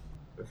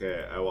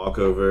 Okay, I walk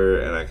over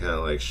and I kind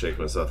of, shake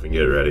myself and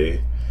get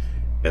ready.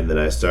 And then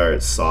I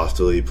start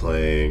softly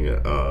playing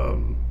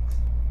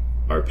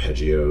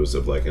arpeggios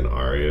of, an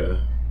aria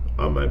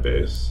on my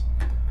bass.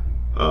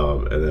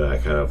 And then I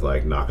kind of,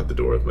 knock at the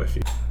door with my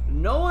feet.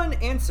 No one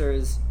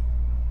answers,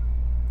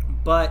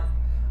 but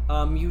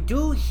you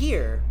do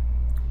hear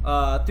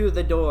through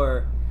the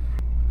door,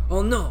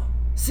 "Oh no,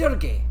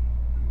 Sergei!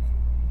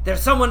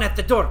 There's someone at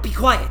the door, be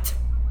quiet!"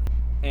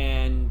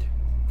 And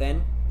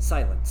then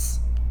silence.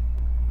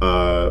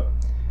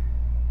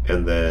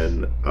 And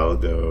then I'll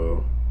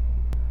go,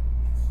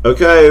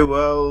 "Okay,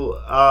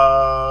 well,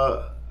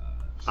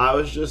 I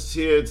was just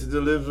here to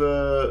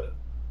deliver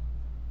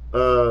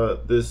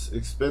this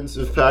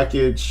expensive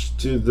package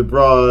to the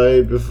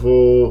bride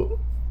before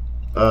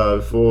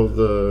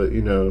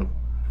the,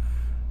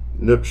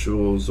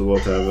 nuptials or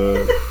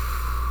whatever.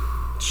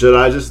 Should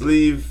I just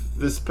leave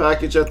this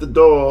package at the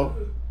door?"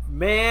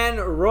 Man,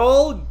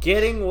 roll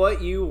getting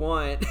what you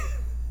want.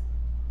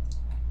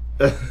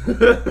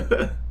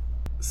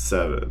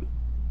 7.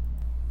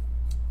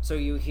 So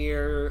you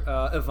hear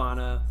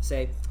Ivana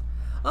say,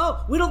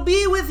 "Oh, we'll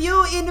be with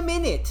you in a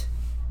minute."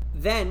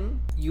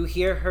 Then you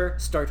hear her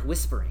start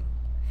whispering.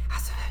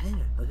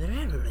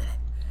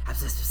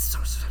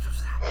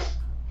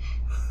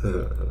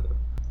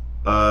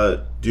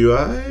 Do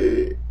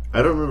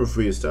I don't remember if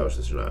we established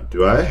this or not.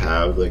 Do I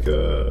have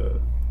a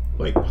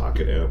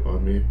pocket amp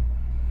on me?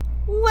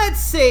 Let's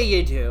say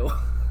you do.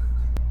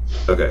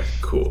 Okay,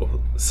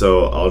 cool.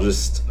 So I'll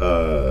just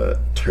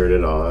turn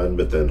it on,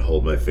 but then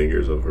hold my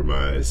fingers over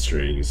my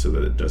strings so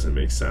that it doesn't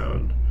make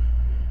sound,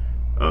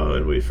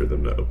 and wait for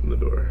them to open the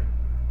door.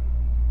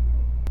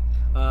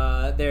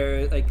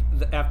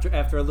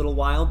 After a little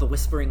while, the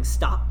whispering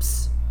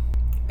stops,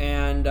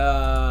 and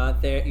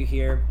there you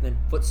hear then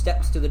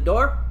footsteps to the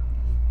door.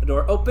 The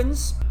door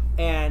opens,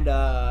 and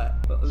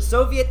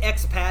Soviet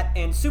expat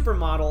and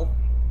supermodel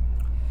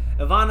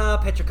Ivana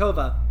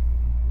Petrikova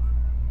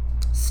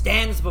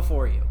stands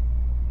before you.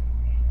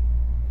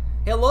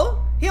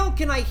 "Hello? How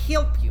can I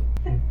help you?"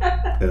 And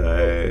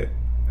I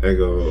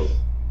go,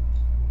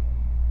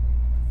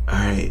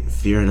 "Alright,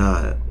 fear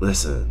not.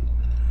 Listen,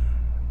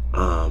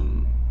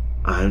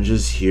 I'm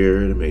just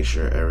here to make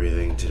sure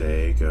everything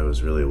today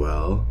goes really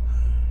well.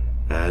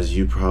 As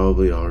you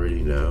probably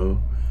already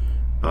know,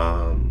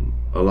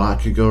 a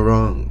lot could go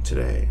wrong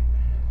today.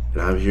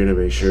 and I'm here to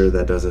make sure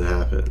that doesn't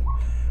happen.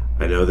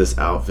 I know this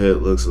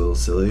outfit looks a little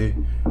silly,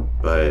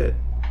 but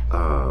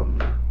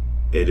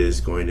it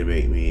is going to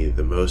make me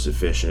the most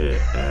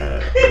efficient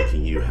at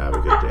making you have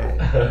a good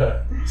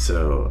day.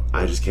 So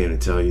I just came to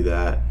tell you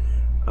that.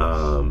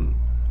 I'm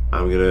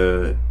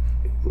gonna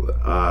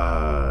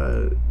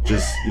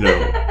just, you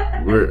know,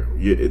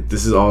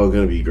 this is all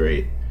gonna be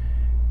great,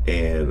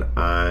 and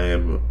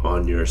I'm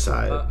on your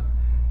side.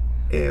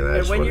 And I And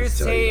just when wanted you're to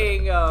tell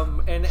saying,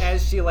 and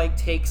as she like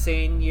takes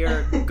in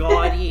your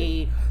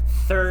gaudy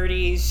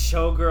 30s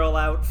showgirl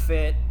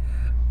outfit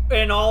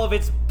and all of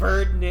its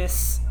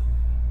birdness,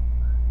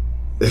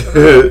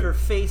 her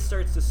face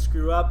starts to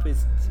screw up.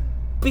 It's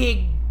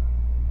big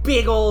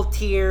old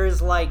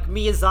tears, like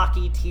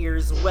Miyazaki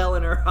tears, well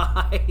in her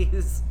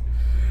eyes.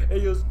 And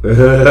he goes,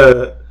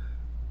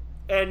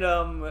 and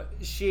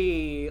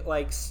she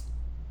like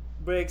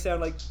breaks down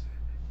like,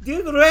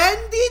 "Did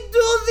Randy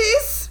do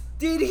this?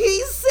 Did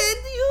he send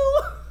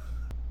you?"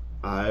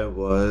 I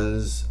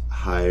was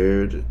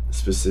hired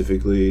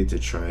specifically to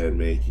try and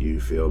make you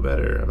feel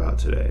better about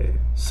today.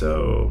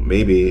 So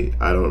maybe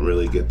I don't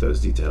really get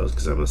those details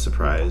because I'm a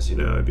surprise, you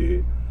know.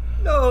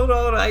 No,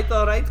 all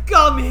right.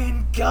 Come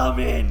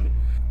in.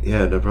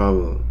 Yeah, no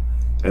problem.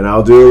 And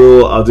I'll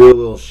do a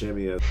little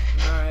shimmy. All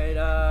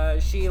right.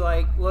 She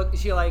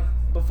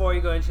before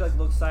you go in, she like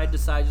looks side to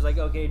side. She's like,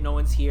 okay, no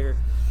one's here.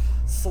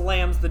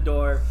 Slams the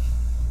door.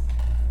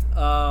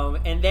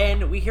 And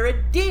then we hear a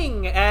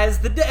ding as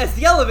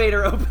the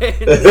elevator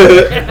opens.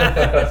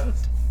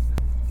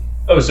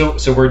 Oh,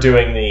 so we're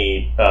doing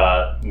the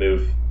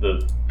move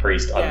the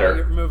priest Yeah,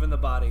 you're moving the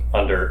body.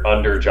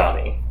 under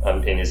Johnny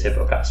in his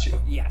hippo costume.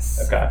 Yes.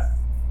 Okay.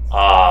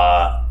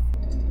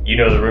 You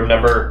know the room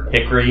number,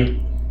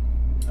 Hickory?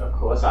 Of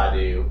course I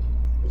do.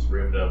 It's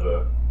room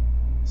number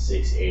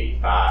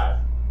 685.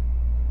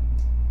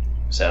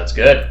 Sounds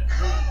good.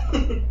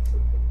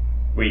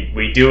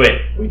 We do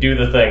it. We do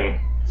the thing.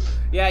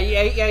 Yeah.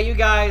 You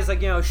guys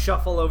like, you know,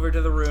 shuffle over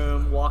to the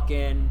room, walk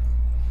in,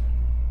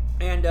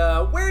 and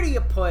where do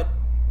you put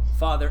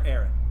Father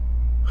Aaron?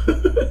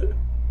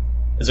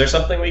 Is there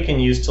something we can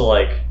use to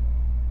like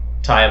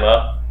tie him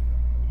up?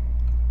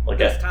 Like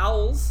There's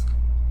towels.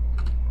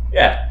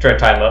 Yeah, try to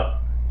tie him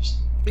up.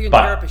 You can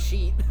tear up a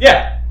sheet.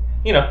 Yeah,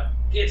 you know,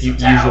 Get some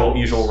towels.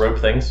 usual rope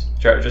things.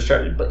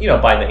 But you know,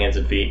 bind the hands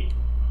and feet.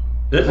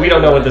 We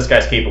don't know what this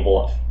guy's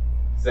capable of.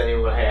 Does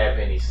anyone have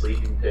any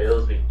sleeping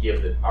pills? We can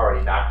give the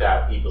already knocked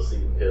out people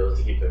sleeping pills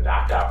to keep them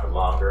knocked out for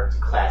longer. It's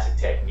a classic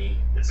technique.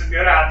 It's a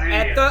good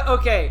idea.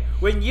 Okay,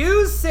 when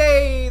you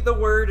say the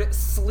word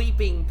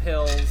sleeping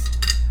pills,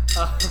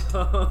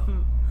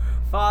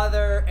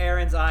 Father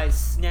Aaron's eyes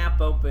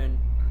snap open,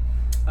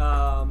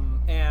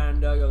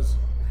 and goes,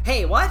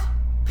 "Hey, what?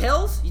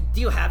 Pills? Do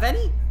you have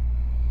any?"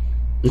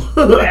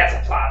 That's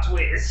a plot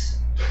twist.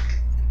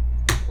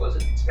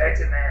 Wasn't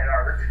expecting that,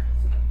 Ark.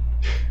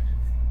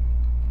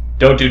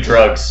 Don't do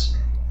drugs,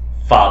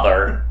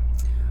 Father.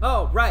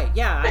 Oh, right,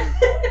 yeah,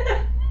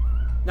 I'm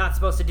not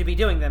supposed to be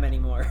doing them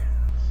anymore.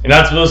 You're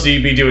not supposed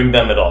to be doing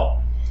them at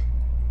all.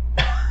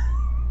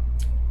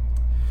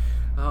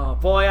 Oh,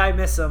 boy, I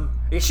miss him.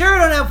 You sure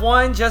don't have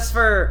one just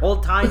for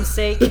old time's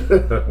sake?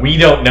 We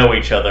don't know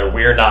each other.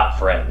 We're not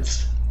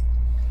friends.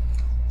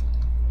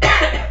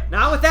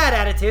 Not with that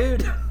attitude.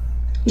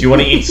 Do you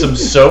want to eat some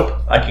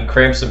soap? I can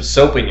cram some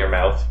soap in your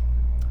mouth.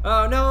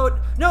 Oh,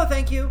 no,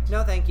 thank you.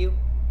 No, thank you.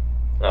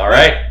 All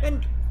right.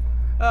 And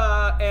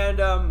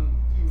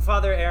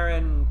Father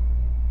Aaron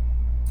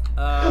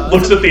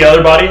Looks at the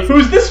other body.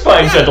 Who's this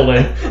fine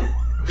gentleman?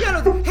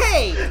 Yeah, no,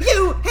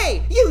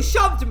 hey, you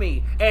shoved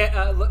me,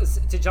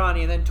 to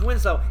Johnny, and then to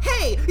Winslow,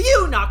 hey,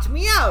 you knocked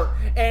me out,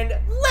 and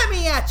let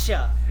me at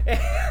ya.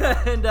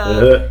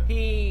 And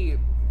he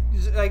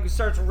like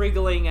starts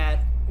wriggling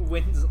at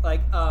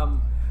like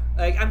I'm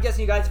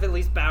guessing you guys have at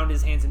least bound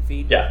his hands and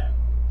feet. Yeah.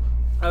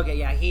 Okay,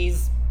 yeah, he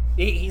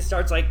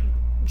starts like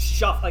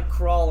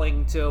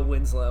crawling to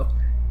Winslow.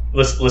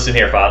 Listen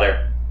here,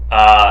 Father.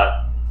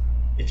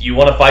 If you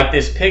want to fight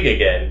this pig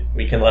again,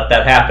 we can let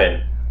that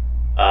happen.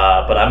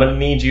 But I'm going to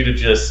need you to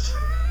just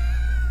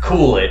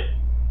cool it,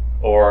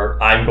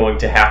 or I'm going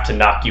to have to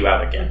knock you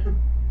out again.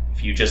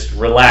 If you just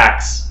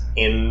relax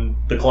in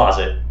the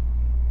closet,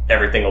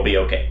 everything will be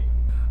okay.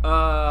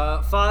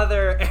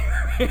 Father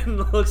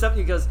Aaron looks up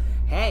and he goes,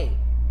 hey,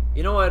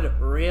 you know what would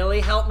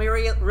really help me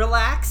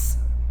relax?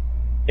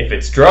 If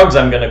it's drugs,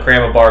 I'm going to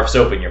cram a bar of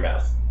soap in your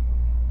mouth.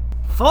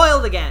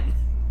 Foiled again.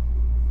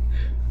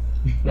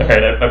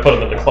 Alright, I put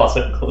him in the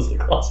closet and close the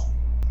closet.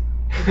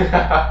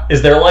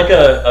 Is there like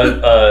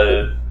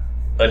an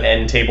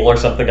end table or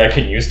something I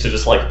can use to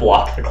just like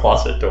block the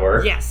closet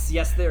door?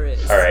 Yes, there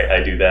is. Alright,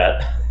 I do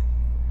that.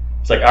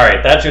 It's like,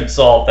 alright, that should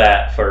solve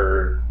that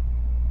for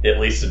at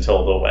least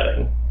until the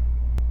wedding.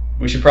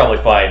 We should probably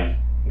find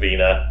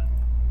Vina.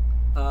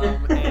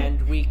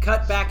 And we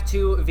cut back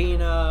to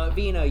Vina.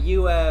 Vina,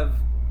 you have,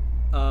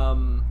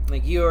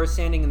 you are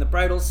standing in the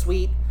bridal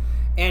suite,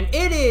 and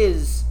it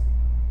is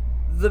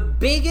the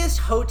biggest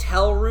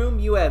hotel room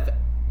you have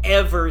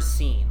ever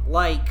seen.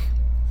 Like,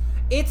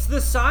 It's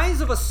the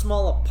size of a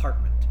small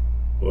apartment.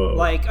 Whoa.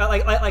 Like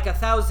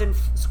 1,000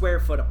 square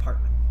foot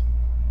apartment.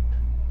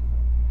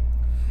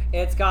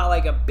 It's got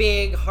like a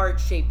big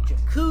heart-shaped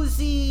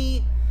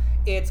jacuzzi.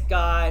 It's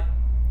got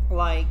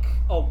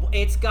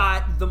it's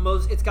got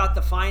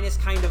the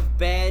finest kind of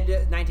bed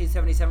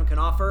 1977 can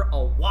offer,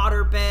 a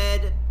water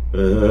bed.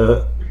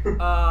 But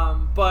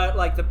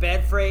like the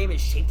bed frame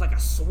is shaped like a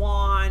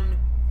swan.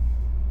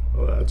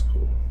 Oh, that's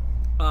cool.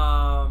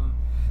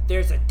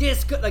 There's a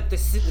disco, like the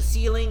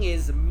ceiling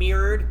is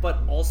mirrored but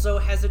also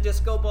has a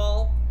disco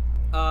ball.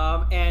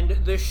 And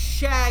the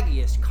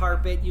shaggiest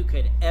carpet you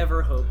could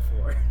ever hope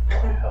for.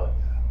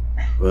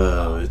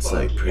 Well, it's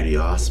like pretty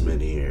awesome in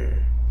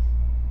here.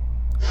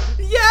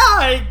 Yeah,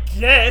 I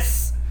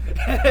guess.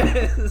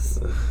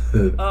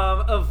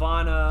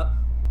 Ivana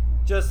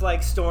just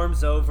like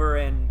storms over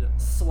and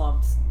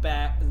slumps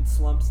back and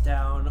slumps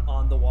down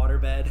on the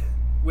waterbed,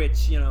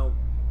 which, you know,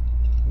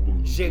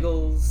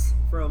 jiggles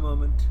for a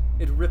moment.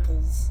 It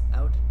ripples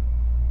out.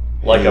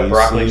 Like Hey, a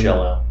broccoli you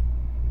jello.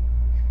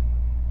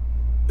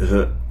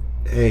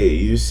 Hey,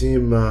 you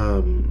seem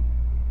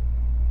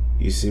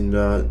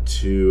not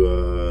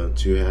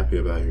too happy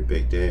about your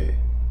big day.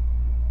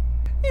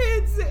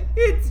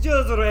 It's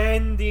just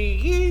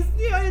Randy.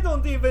 I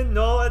don't even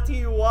know what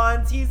he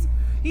wants.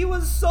 He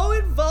was so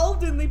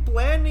involved in the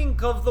planning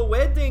of the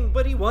wedding,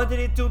 but he wanted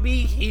it to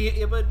be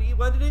here.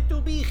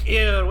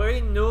 Where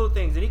he knew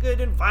things, and he could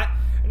invite,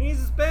 and he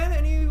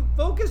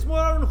focused more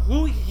on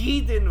who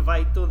he'd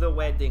invite to the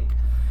wedding,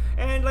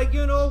 and like,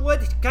 you know,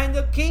 what kind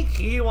of cake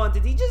he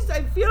wanted.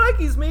 I feel like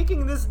he's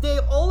making this day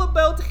all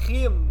about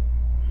him.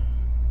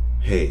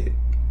 Hey,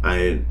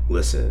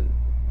 listen.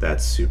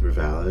 That's super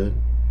valid.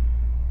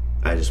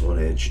 I just want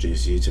to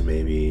introduce you to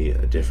maybe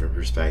a different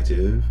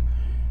perspective,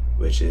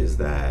 which is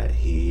that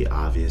he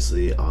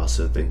obviously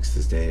also thinks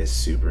this day is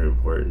super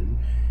important,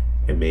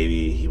 and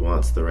maybe he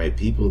wants the right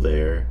people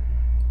there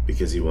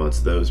because he wants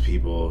those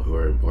people who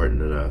are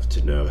important enough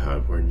to know how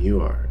important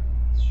you are.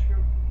 It's true.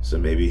 So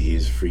maybe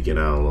he's freaking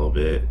out a little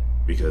bit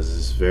because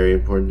it's very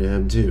important to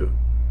him too.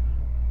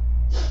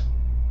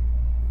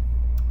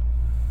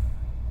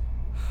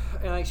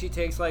 And like she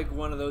takes like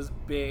one of those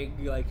big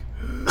like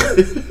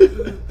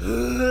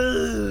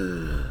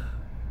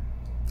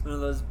one of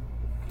those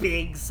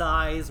big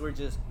sighs where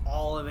just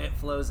all of it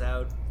flows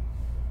out.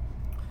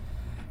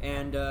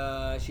 And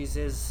she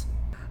says,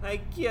 I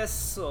guess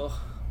so.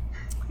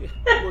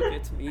 Look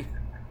at me.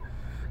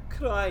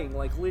 Crying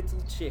like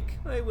little chick.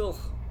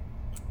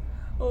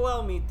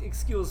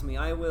 Excuse me,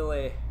 I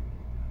will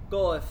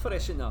go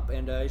freshen up.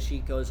 And she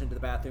goes into the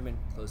bathroom and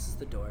closes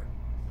the door.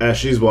 As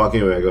she's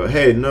walking away, I go,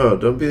 hey, no,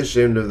 don't be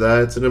ashamed of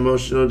that. It's an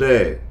emotional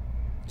day.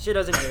 She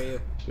doesn't hear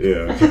you.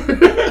 Yeah.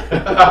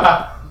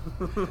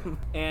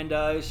 And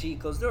she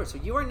closed the door. So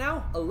you are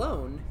now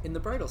alone in the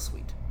bridal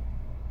suite.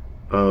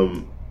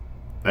 I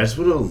just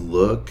want to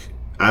look.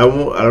 I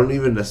don't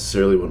even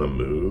necessarily want to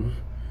move.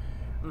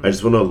 I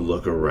just want to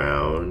look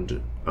around,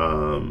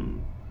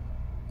 and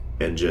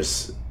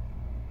just,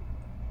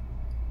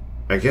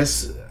 I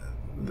guess,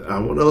 I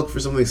want to look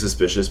for something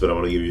suspicious, but I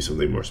want to give you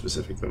something more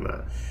specific than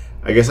that.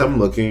 I guess I'm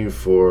looking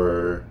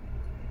for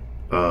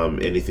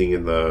anything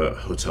in the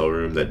hotel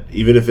room that,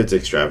 even if it's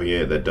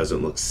extravagant, that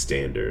doesn't look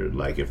standard.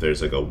 Like if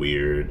there's like a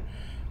weird,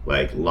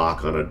 like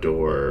lock on a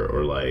door,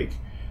 or like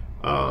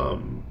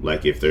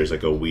if there's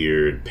like a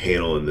weird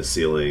panel in the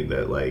ceiling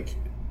that like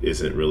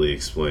isn't really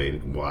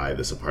explained why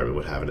this apartment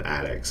would have an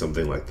attic,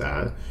 something like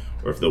that.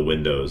 Or if the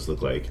windows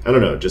look like, I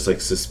don't know, just like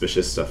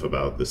suspicious stuff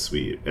about the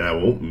suite. And I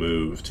won't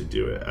move to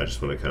do it. I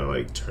just want to kind of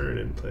like turn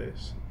in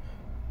place.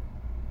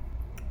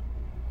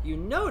 You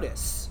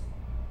notice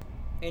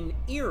an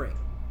earring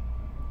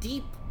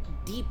deep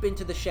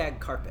into the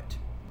shag carpet.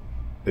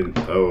 And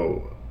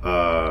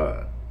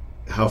how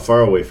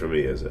far away from me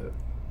is it?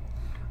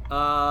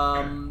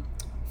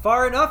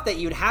 Far enough that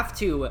you'd have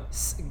to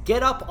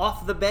get up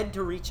off the bed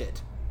to reach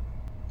it.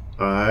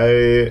 I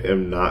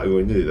am not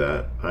going to do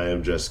that. I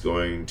am just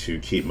going to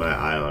keep my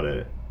eye on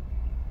it.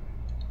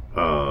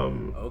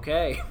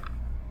 Okay.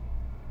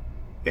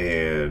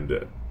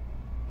 And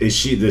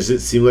does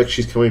it seem like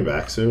she's coming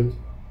back soon?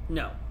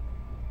 No.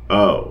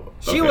 Oh.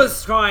 She okay.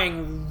 was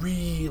trying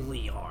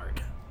really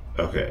hard.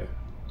 Okay.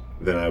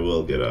 Then I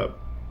will get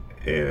up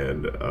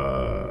and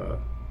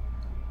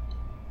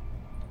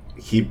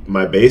keep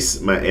my base.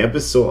 My amp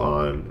is still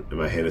on, and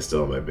my hand is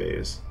still on my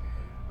base.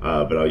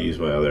 But I'll use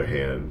my other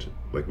hand,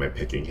 like my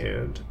picking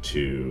hand,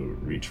 to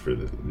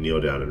kneel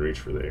down and reach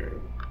for the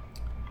earring.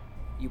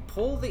 You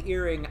pull the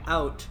earring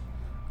out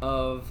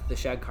of the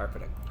shag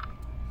carpeting,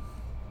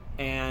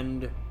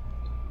 and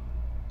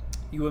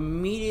you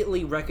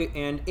immediately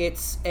and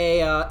it's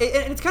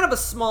it's kind of a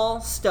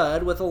small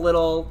stud with a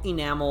little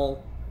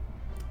enamel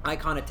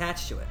icon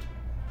attached to it.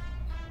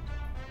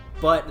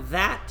 But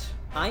that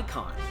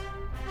icon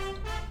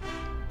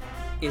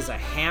is a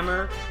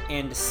hammer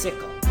and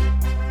sickle.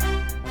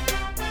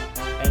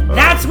 And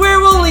that's where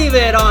we'll leave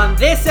it on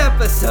this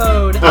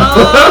episode of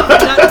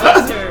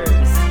Nutbusters.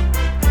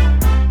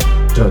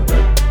 Dun,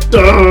 dun,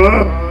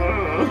 dun.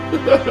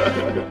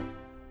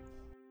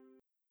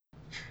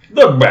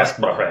 The best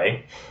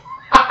buffet.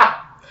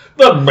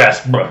 The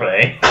best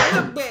buffet.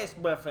 The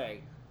best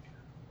buffet.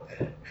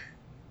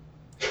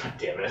 God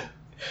damn it.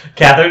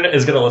 Catherine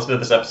is going to listen to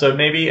this episode,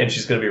 maybe, and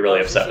she's going to be really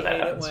upset when Does she that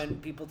hate happens. it when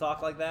people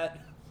talk like that?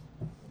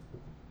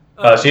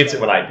 She hates it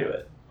when I do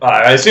it.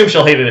 I assume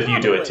she'll hate it if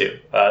you do it too.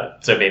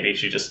 So maybe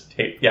she just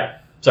hate. Yeah,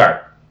 sorry.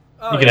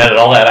 Oh, You can edit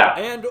all that out.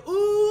 And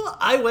ooh,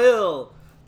 I will.